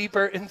and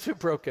deeper into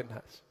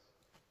brokenness.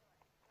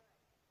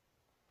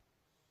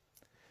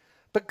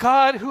 But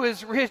God, who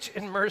is rich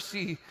in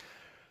mercy,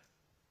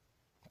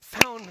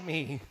 found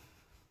me,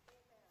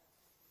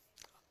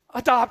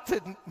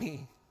 adopted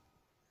me,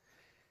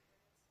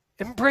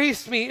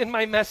 embraced me in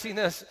my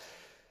messiness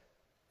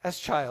as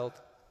child,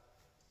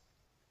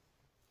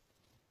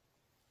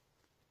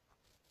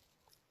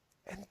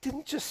 and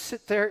didn't just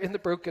sit there in the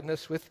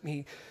brokenness with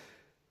me.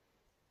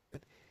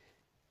 But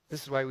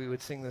this is why we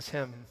would sing this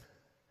hymn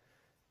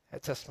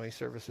at testimony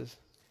services.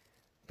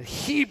 But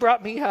he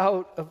brought me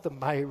out of the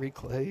miry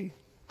clay.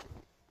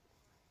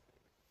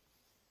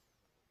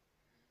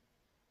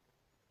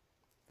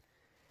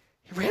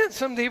 He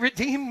ransomed, he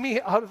redeemed me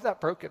out of that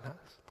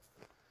brokenness.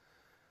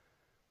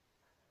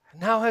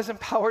 And now has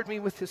empowered me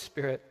with his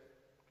Spirit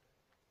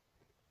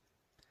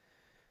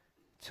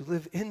to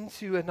live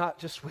into and not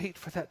just wait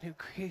for that new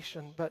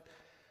creation, but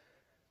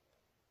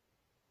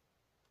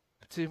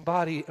to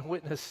embody and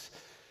witness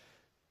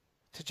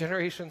to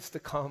generations to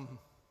come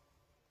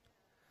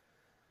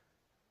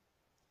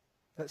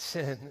that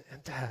sin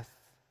and death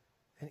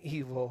and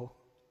evil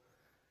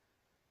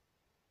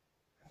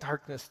and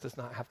darkness does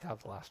not have to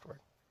have the last word.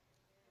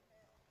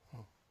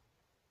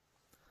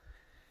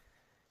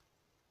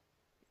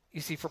 You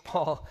see, for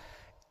Paul,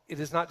 it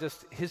is not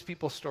just his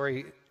people's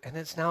story, and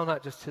it's now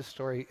not just his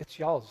story, it's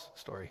y'all's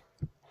story.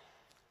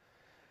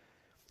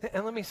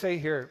 And let me say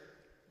here,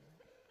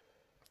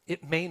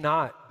 it may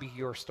not be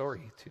your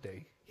story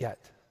today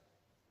yet.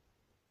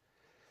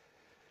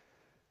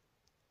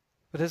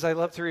 But as I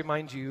love to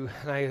remind you,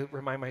 and I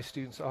remind my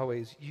students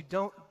always, you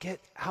don't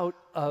get out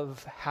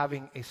of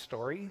having a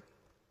story.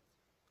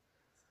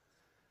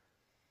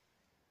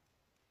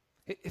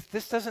 If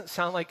this doesn't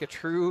sound like a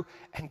true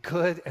and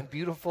good and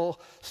beautiful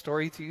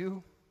story to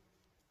you,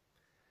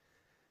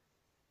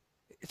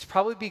 it's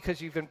probably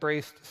because you've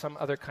embraced some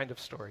other kind of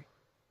story.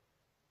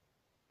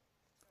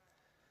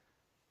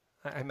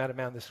 I met a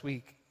man this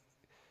week,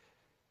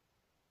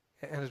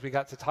 and as we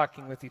got to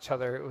talking with each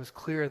other, it was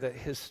clear that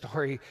his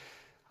story,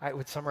 I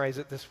would summarize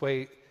it this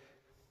way: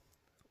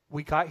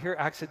 we got here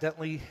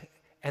accidentally,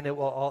 and it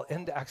will all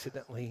end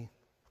accidentally.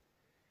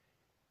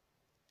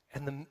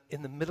 And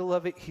in the middle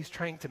of it, he's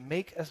trying to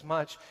make as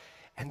much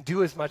and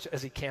do as much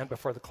as he can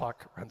before the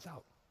clock runs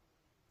out.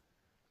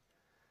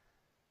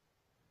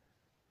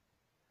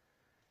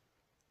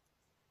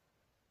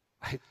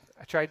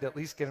 I tried to at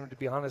least get him to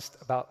be honest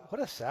about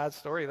what a sad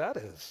story that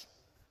is.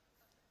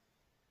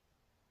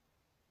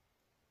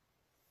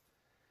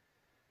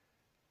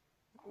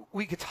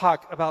 We could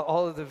talk about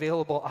all of the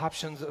available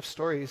options of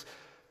stories,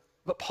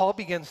 but Paul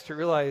begins to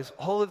realize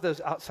all of those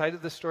outside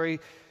of the story,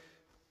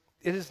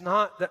 it is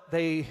not that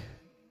they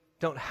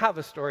don't have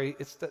a story,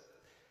 it's that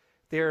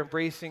they are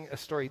embracing a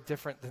story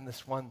different than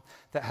this one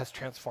that has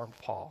transformed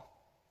Paul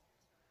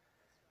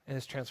and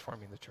is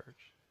transforming the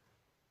church.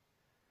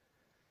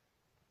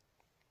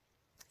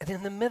 And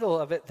in the middle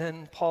of it,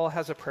 then Paul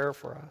has a prayer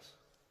for us.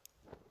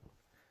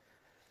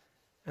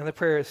 And the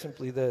prayer is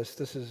simply this.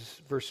 This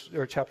is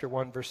chapter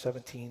 1, verse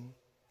 17.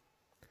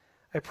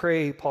 I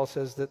pray, Paul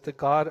says, that the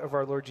God of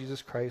our Lord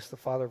Jesus Christ, the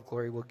Father of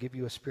glory, will give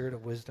you a spirit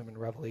of wisdom and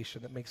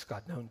revelation that makes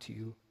God known to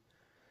you.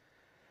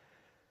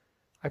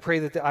 I pray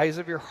that the eyes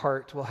of your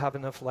heart will have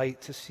enough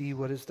light to see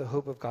what is the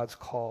hope of God's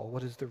call,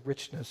 what is the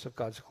richness of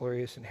God's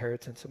glorious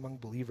inheritance among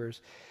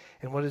believers,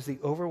 and what is the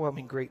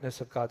overwhelming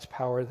greatness of God's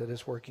power that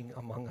is working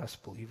among us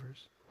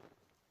believers.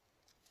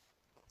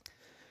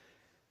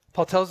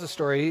 Paul tells the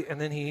story,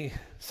 and then he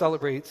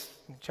celebrates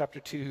in chapter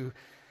 2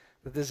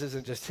 that this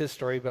isn't just his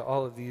story, but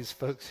all of these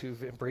folks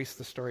who've embraced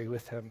the story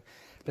with him.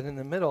 But in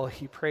the middle,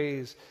 he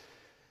prays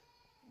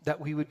that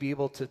we would be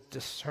able to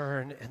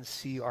discern and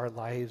see our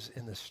lives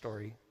in this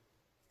story.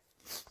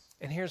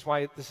 And here's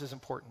why this is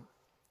important.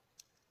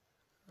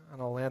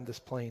 And I'll land this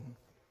plane.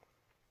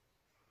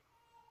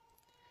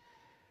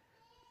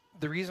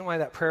 The reason why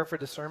that prayer for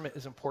discernment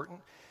is important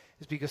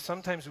is because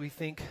sometimes we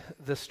think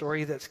the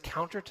story that's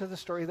counter to the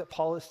story that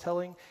Paul is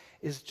telling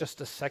is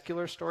just a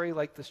secular story,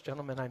 like this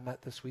gentleman I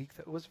met this week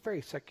that was a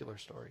very secular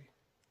story.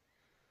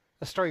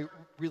 A story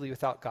really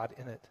without God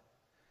in it.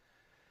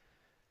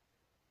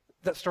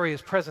 That story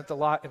is present a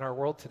lot in our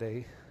world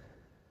today.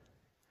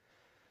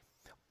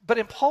 But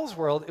in Paul's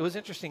world, it was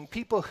interesting.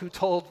 People who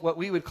told what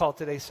we would call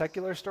today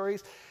secular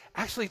stories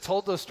actually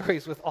told those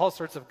stories with all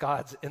sorts of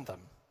gods in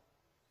them.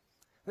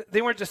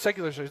 They weren't just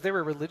secular stories, they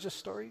were religious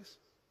stories.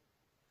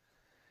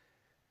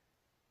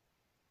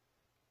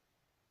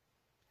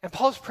 And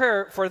Paul's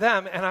prayer for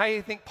them, and I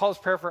think Paul's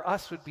prayer for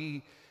us, would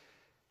be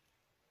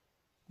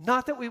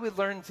not that we would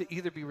learn to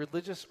either be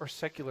religious or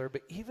secular,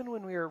 but even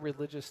when we are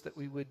religious, that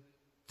we would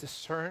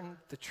discern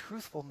the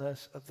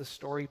truthfulness of the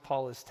story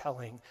Paul is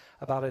telling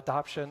about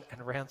adoption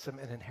and ransom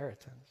and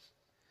inheritance.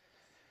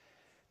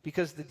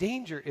 Because the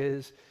danger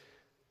is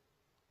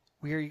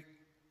we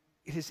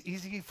it is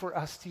easy for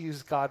us to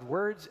use God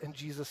words and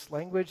Jesus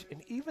language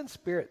and even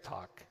spirit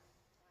talk.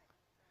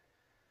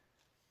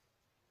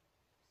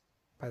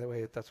 By the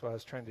way, that's what I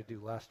was trying to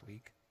do last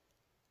week.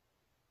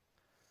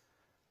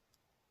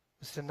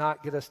 Is to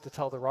not get us to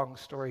tell the wrong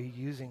story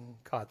using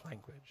God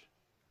language.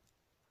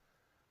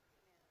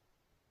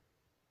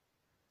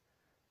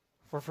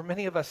 For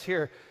many of us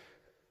here,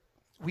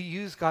 we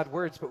use God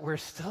words, but we're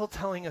still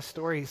telling a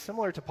story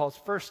similar to Paul's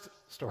first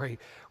story,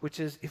 which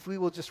is if we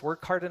will just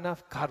work hard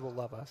enough, God will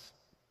love us.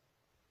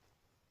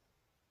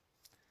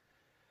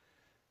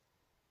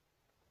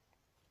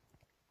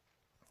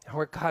 And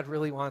what God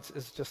really wants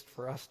is just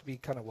for us to be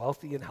kind of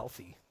wealthy and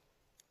healthy.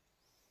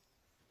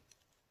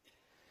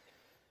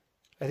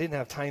 I didn't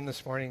have time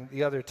this morning.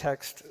 The other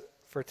text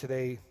for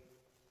today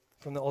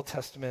from the Old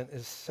Testament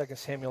is 2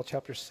 Samuel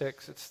chapter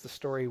 6. It's the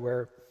story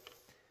where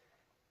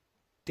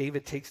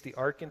David takes the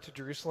ark into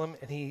Jerusalem,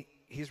 and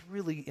he's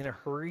really in a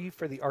hurry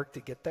for the ark to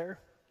get there.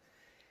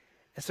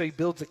 And so he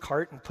builds a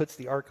cart and puts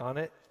the ark on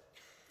it.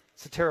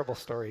 It's a terrible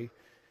story.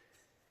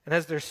 And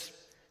as they're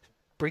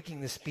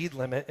breaking the speed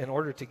limit in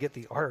order to get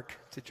the ark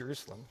to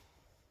Jerusalem,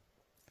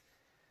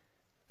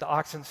 the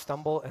oxen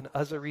stumble, and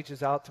Uzzah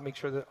reaches out to make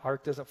sure the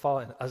ark doesn't fall,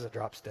 and Uzzah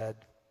drops dead.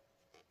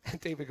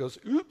 And David goes,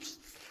 oops,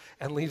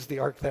 and leaves the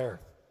ark there.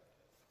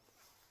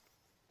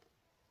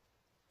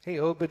 Hey,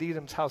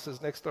 Obed-Edom's house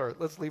is next door.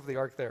 Let's leave the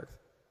ark there.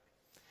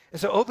 And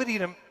so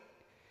Obed-Edom,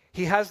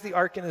 he has the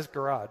ark in his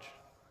garage.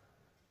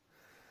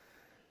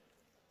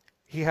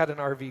 He had an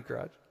RV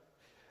garage.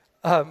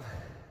 And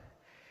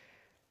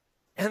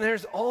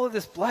there's all of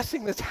this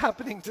blessing that's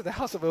happening to the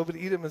house of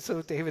Obed-Edom, and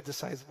so David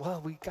decides, well,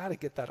 we got to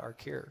get that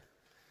ark here.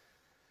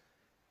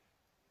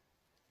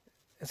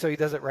 And so he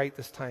does it right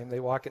this time. They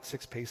walk at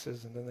 6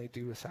 paces, and then they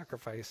do a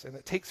sacrifice, and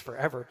it takes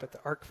forever, but the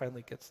ark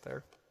finally gets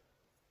there.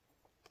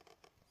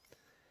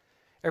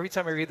 Every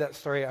time I read that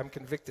story, I'm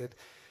convicted,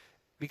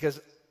 because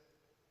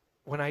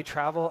when I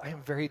travel, I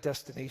am very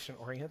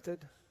destination-oriented.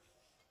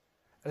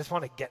 I just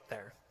want to get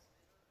there.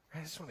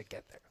 I just want to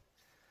get there.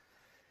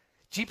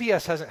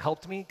 GPS hasn't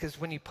helped me, because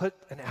when you put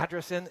an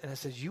address in and it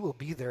says you will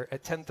be there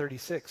at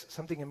 10:36,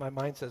 something in my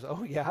mind says,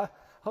 oh yeah,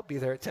 I'll be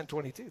there at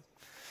 10:22.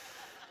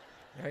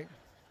 Right?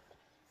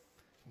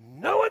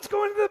 No one's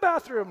going to the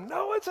bathroom.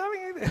 No one's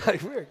having anything.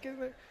 Like, we're getting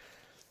there.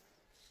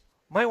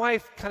 My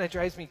wife kind of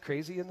drives me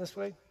crazy in this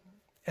way,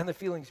 and the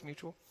feeling's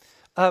mutual.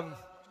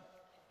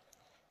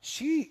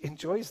 She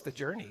enjoys the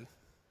journey.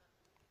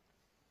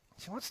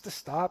 She wants to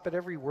stop at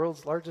every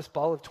world's largest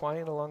ball of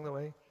twine along the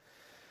way.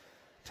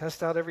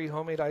 Test out every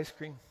homemade ice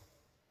cream.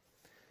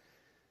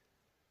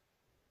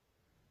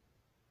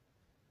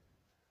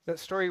 That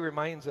story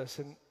reminds us,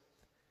 and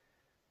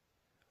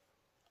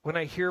when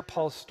I hear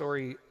Paul's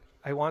story,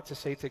 I want to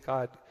say to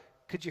God,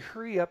 could you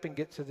hurry up and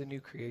get to the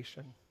new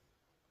creation?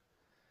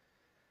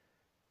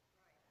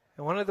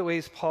 And one of the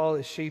ways Paul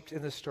is shaped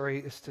in the story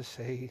is to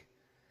say,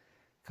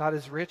 God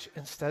is rich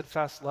in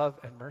steadfast love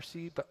and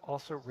mercy, but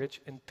also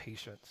rich in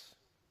patience.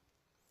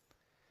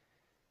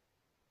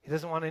 He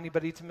doesn't want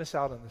anybody to miss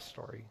out on this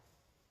story.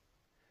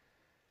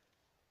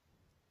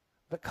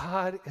 But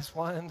God is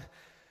one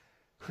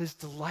who is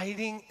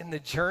delighting in the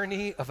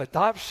journey of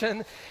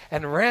adoption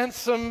and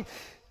ransom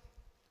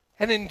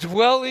and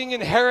indwelling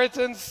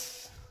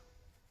inheritance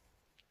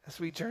as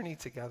we journey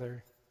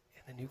together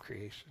in the new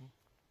creation.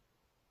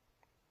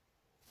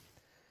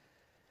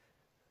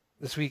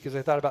 This week, as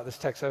I thought about this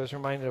text, I was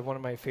reminded of one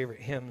of my favorite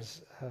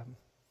hymns.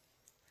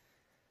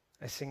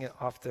 I sing it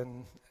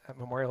often at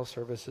memorial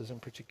services in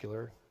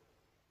particular.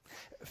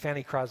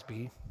 Fanny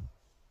Crosby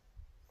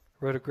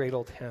wrote a great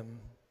old hymn.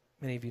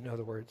 Many of you know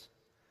the words.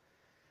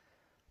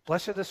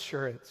 Blessed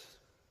assurance,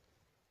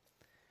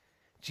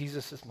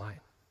 Jesus is mine.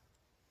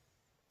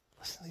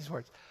 Listen to these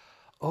words.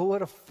 Oh,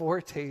 what a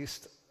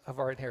foretaste of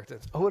our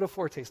inheritance. Oh, what a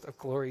foretaste of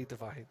glory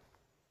divine.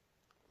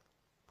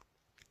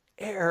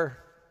 Heir,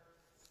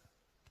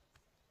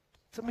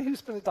 somebody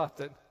who's been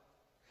adopted.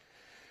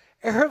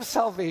 Heir of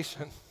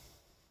salvation.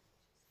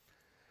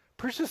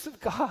 Purchased of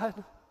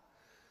God.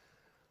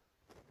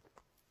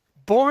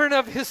 Born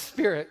of his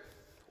Spirit,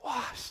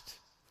 washed,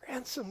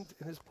 ransomed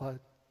in his blood.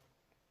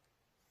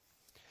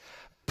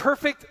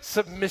 Perfect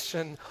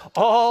submission,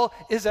 all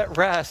is at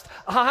rest.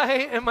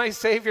 I am my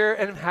Savior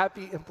and am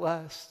happy and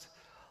blessed.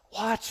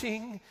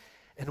 Watching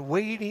and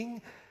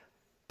waiting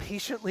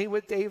patiently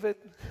with David.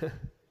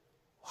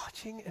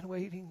 Watching and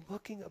waiting,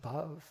 looking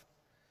above.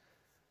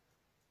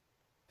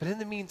 But in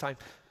the meantime,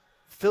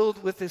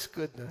 filled with this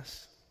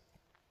goodness,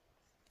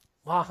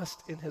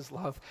 lost in his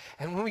love.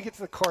 And when we get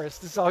to the chorus,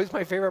 this is always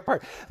my favorite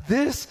part.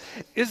 This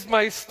is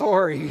my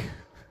story.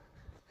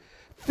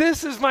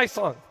 This is my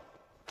song.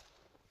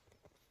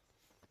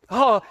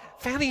 Oh,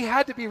 Fanny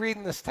had to be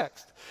reading this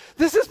text.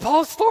 This is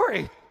Paul's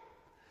story.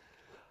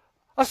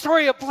 A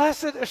story of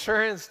blessed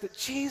assurance that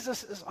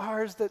Jesus is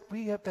ours, that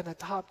we have been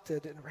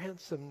adopted and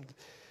ransomed,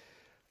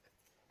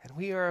 and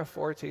we are a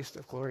foretaste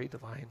of glory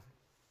divine.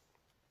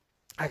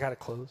 I got to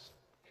close.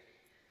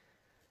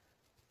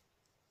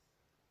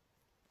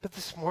 But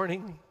this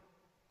morning,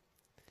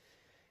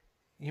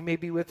 You may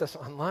be with us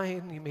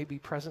online. You may be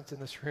present in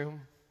this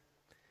room.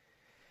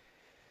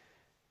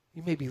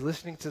 You may be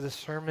listening to this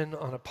sermon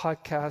on a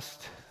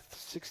podcast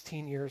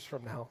 16 years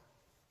from now.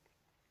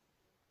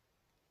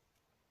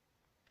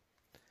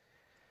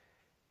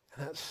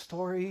 And that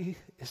story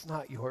is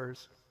not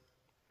yours.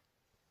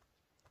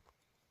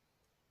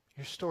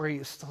 Your story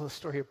is still a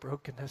story of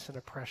brokenness and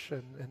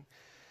oppression and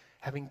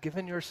having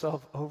given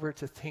yourself over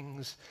to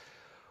things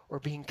or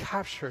being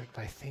captured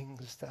by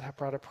things that have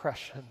brought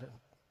oppression and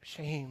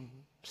shame,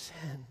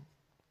 sin,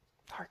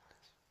 darkness.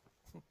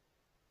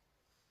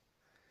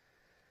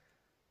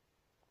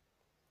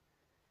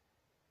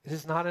 It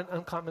is not an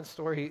uncommon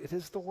story. It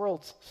is the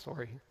world's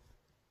story.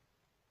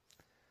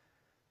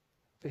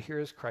 But here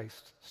is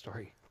Christ's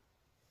story.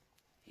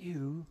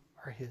 You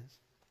are his.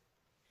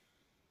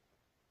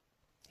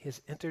 He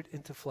has entered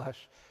into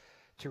flesh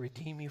to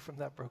redeem you from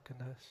that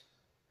brokenness,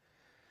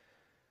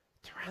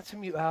 to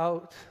ransom you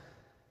out,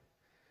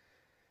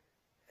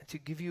 and to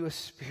give you a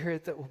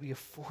spirit that will be a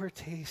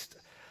foretaste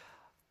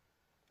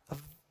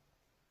of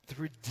the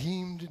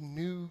redeemed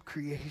new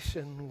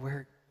creation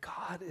where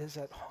God is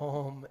at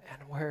home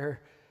and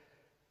where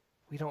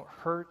we don't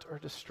hurt or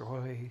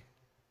destroy, and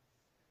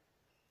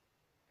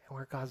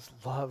where God's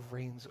love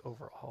reigns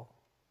over all.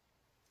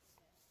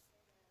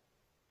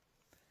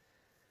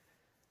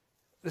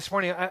 This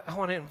morning, I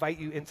want to invite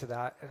you into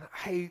that.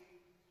 And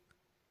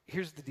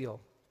here's the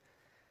deal.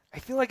 I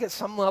feel like at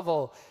some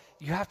level,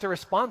 you have to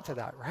respond to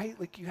that, right?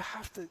 Like you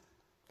have to,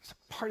 it's a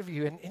part of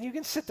you, and you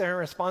can sit there and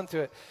respond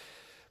to it.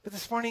 But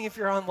this morning, if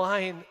you're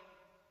online,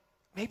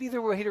 maybe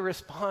the way to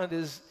respond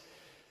is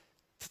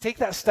to take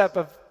that step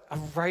of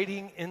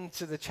writing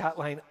into the chat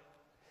line,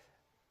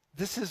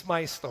 this is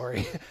my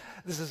story.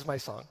 This is my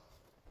song.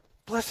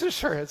 Blessed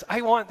assurance,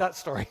 I want that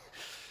story.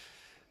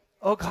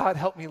 Oh God,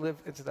 help me live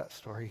into that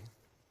story.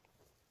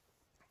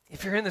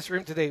 If you're in this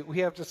room today, we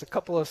have just a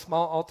couple of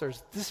small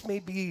altars. This may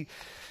be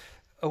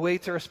a way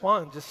to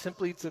respond, just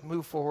simply to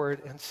move forward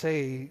and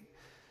say,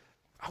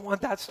 I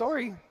want that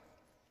story.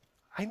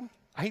 I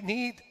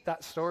need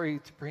that story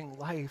to bring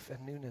life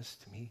and newness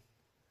to me.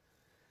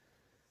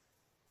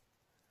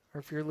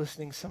 Or if you're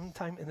listening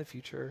sometime in the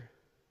future,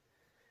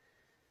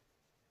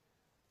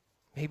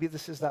 maybe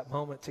this is that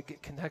moment to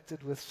get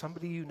connected with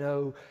somebody you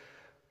know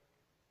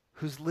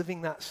who's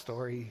living that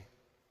story,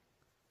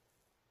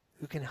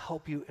 who can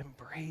help you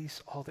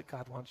embrace all that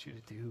God wants you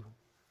to do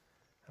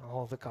and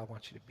all that God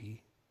wants you to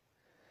be.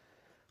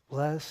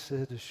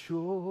 Blessed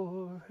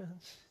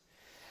assurance,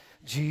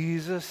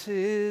 Jesus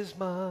is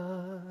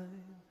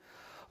mine.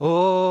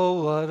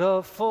 Oh, what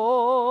a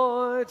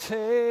foretaste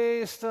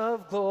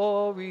of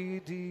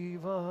glory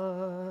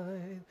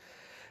divine,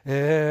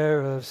 heir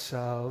of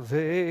salvation,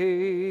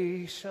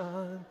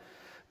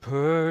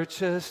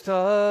 purchased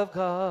of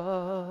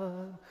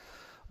God,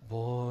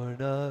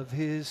 born of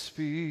his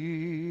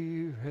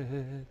Spirit,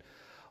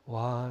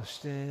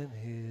 washed in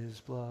his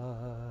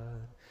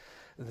blood.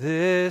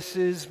 This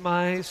is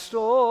my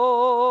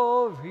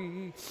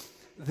story,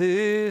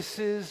 this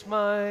is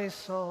my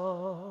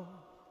song,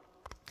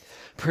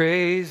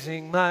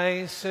 praising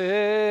my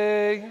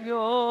Savior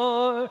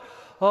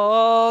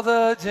all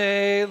the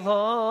day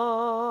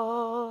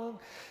long.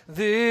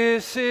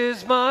 This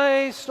is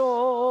my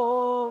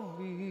story,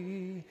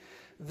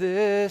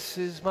 this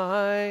is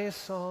my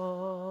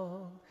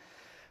song,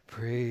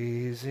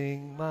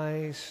 praising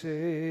my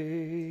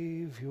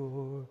Savior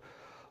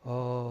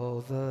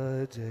all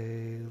the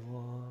day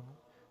long.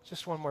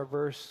 Just one more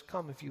verse.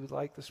 Come if you would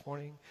like this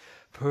morning.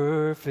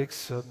 Perfect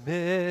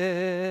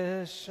submission,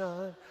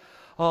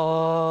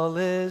 all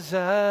is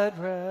at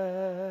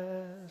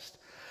rest.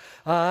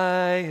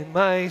 I in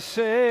my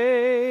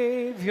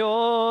Savior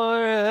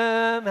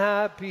am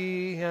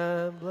happy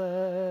and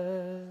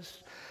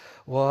blessed,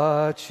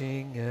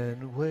 watching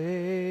and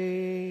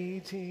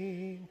waiting,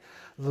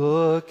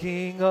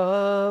 looking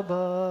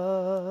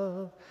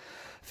above,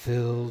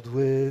 filled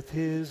with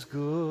his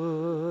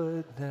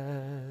goodness,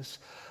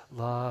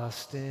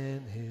 lost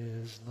in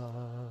his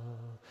love.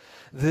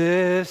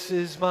 This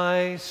is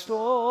my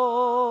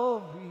story,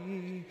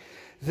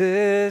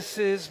 this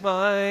is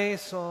my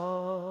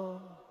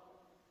song,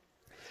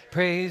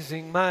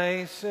 praising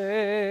my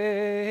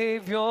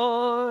Savior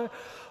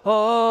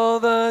all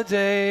the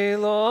day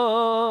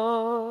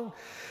long.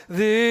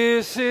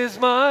 This is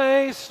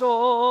my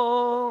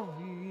story,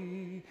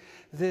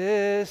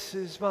 this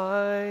is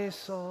my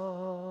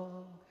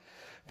song,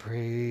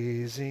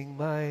 praising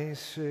my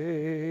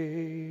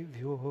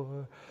Savior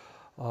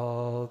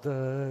all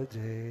the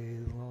day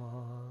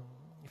long.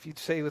 If you'd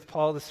say with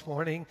Paul this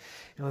morning,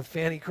 and with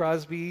Fanny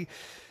Crosby,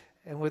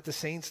 and with the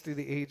saints through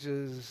the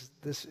ages,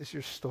 this is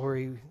your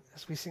story.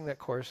 As we sing that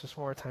chorus just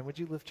one more time, would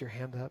you lift your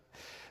hand up?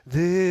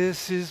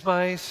 This is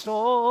my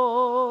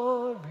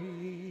story,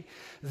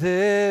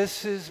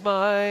 this is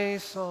my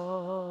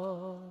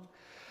song,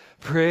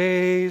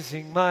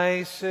 praising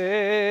my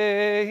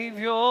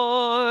Savior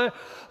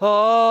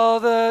all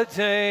the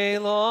day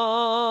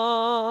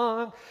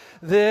long.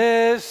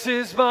 This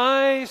is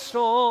my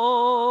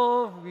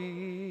story,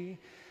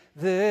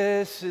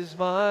 This is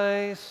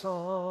my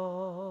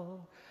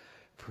song,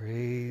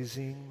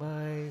 praising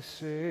my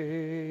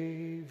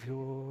Savior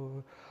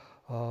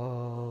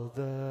all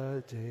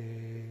the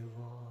day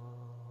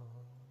long.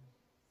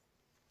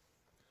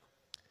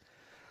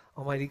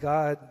 Almighty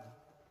God,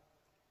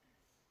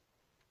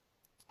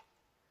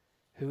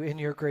 who in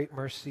your great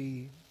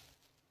mercy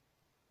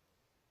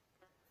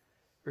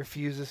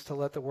refuses to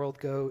let the world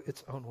go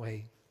its own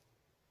way,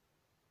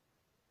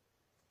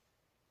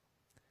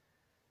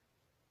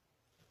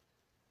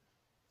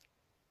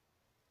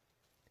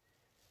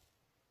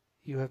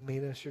 you have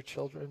made us your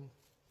children.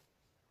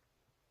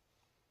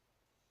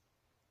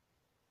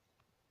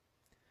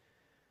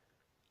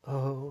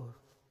 Oh,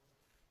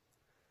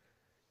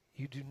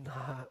 you do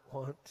not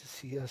want to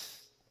see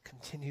us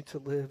continue to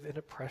live in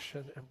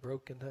oppression and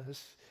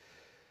brokenness.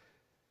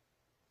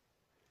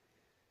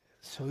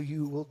 So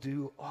you will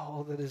do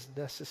all that is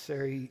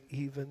necessary,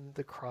 even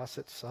the cross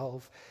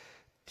itself,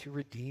 to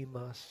redeem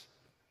us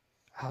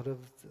out of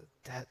the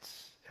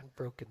debts and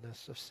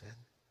brokenness of sin.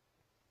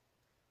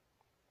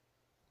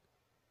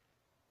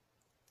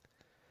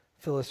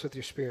 Fill us with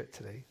your Spirit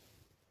today.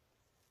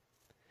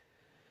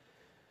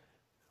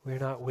 We're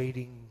not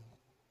waiting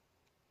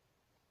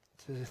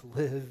to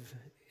live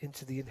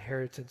into the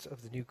inheritance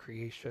of the new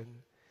creation.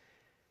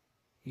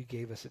 You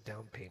gave us a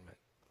down payment.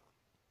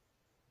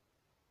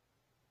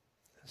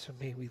 And so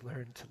may we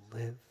learn to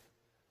live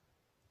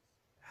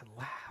and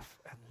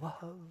laugh and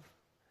love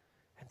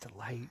and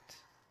delight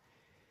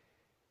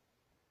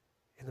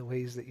in the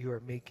ways that you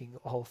are making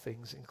all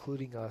things,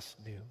 including us,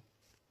 new.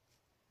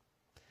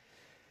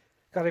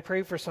 God, I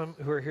pray for some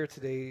who are here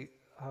today,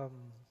 and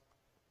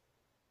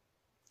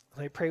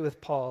I pray with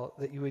Paul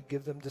that you would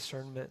give them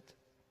discernment.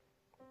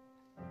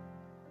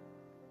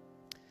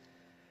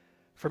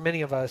 For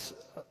many of us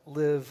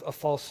live a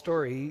false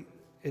story.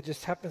 It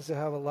just happens to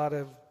have a lot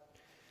of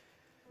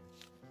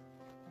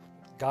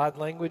God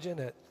language in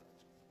it.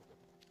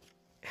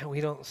 And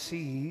we don't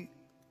see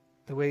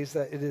the ways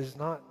that it is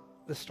not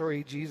the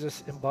story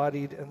Jesus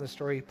embodied and the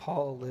story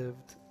Paul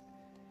lived.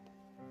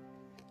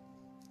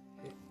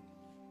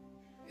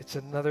 It's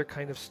another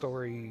kind of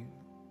story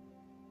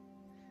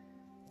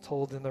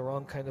told in the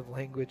wrong kind of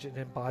language and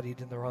embodied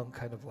in the wrong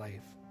kind of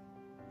life.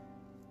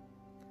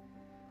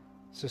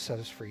 So set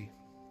us free.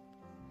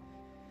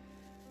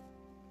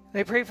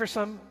 And I pray for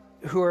some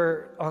who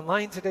are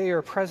online today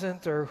or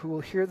present or who will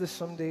hear this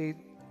someday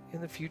in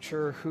the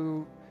future,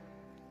 who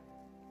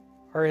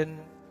are in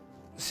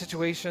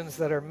situations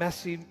that are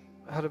messy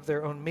out of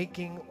their own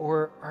making,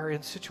 or are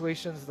in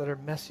situations that are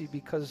messy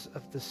because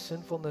of the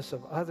sinfulness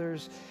of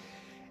others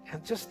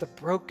and just the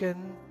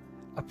broken,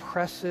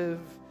 oppressive,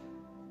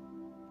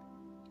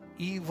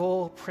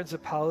 evil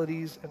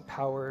principalities and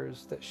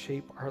powers that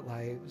shape our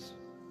lives.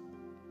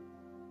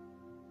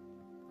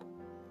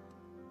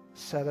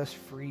 Set us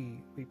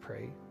free, we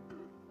pray,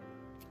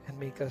 and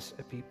make us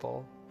a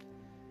people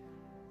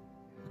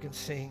who can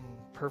sing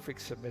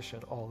perfect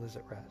submission, all is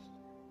at rest.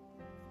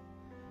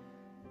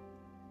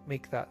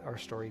 Make that our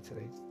story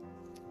today.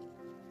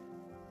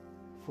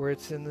 For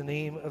it's in the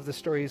name of the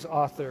story's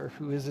author,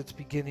 who is its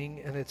beginning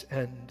and its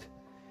end,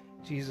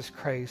 Jesus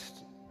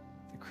Christ,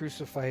 the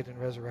crucified and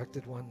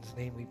resurrected one's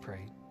name we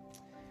pray.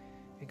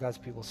 And God's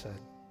people said,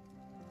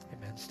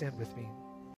 amen. Stand with me.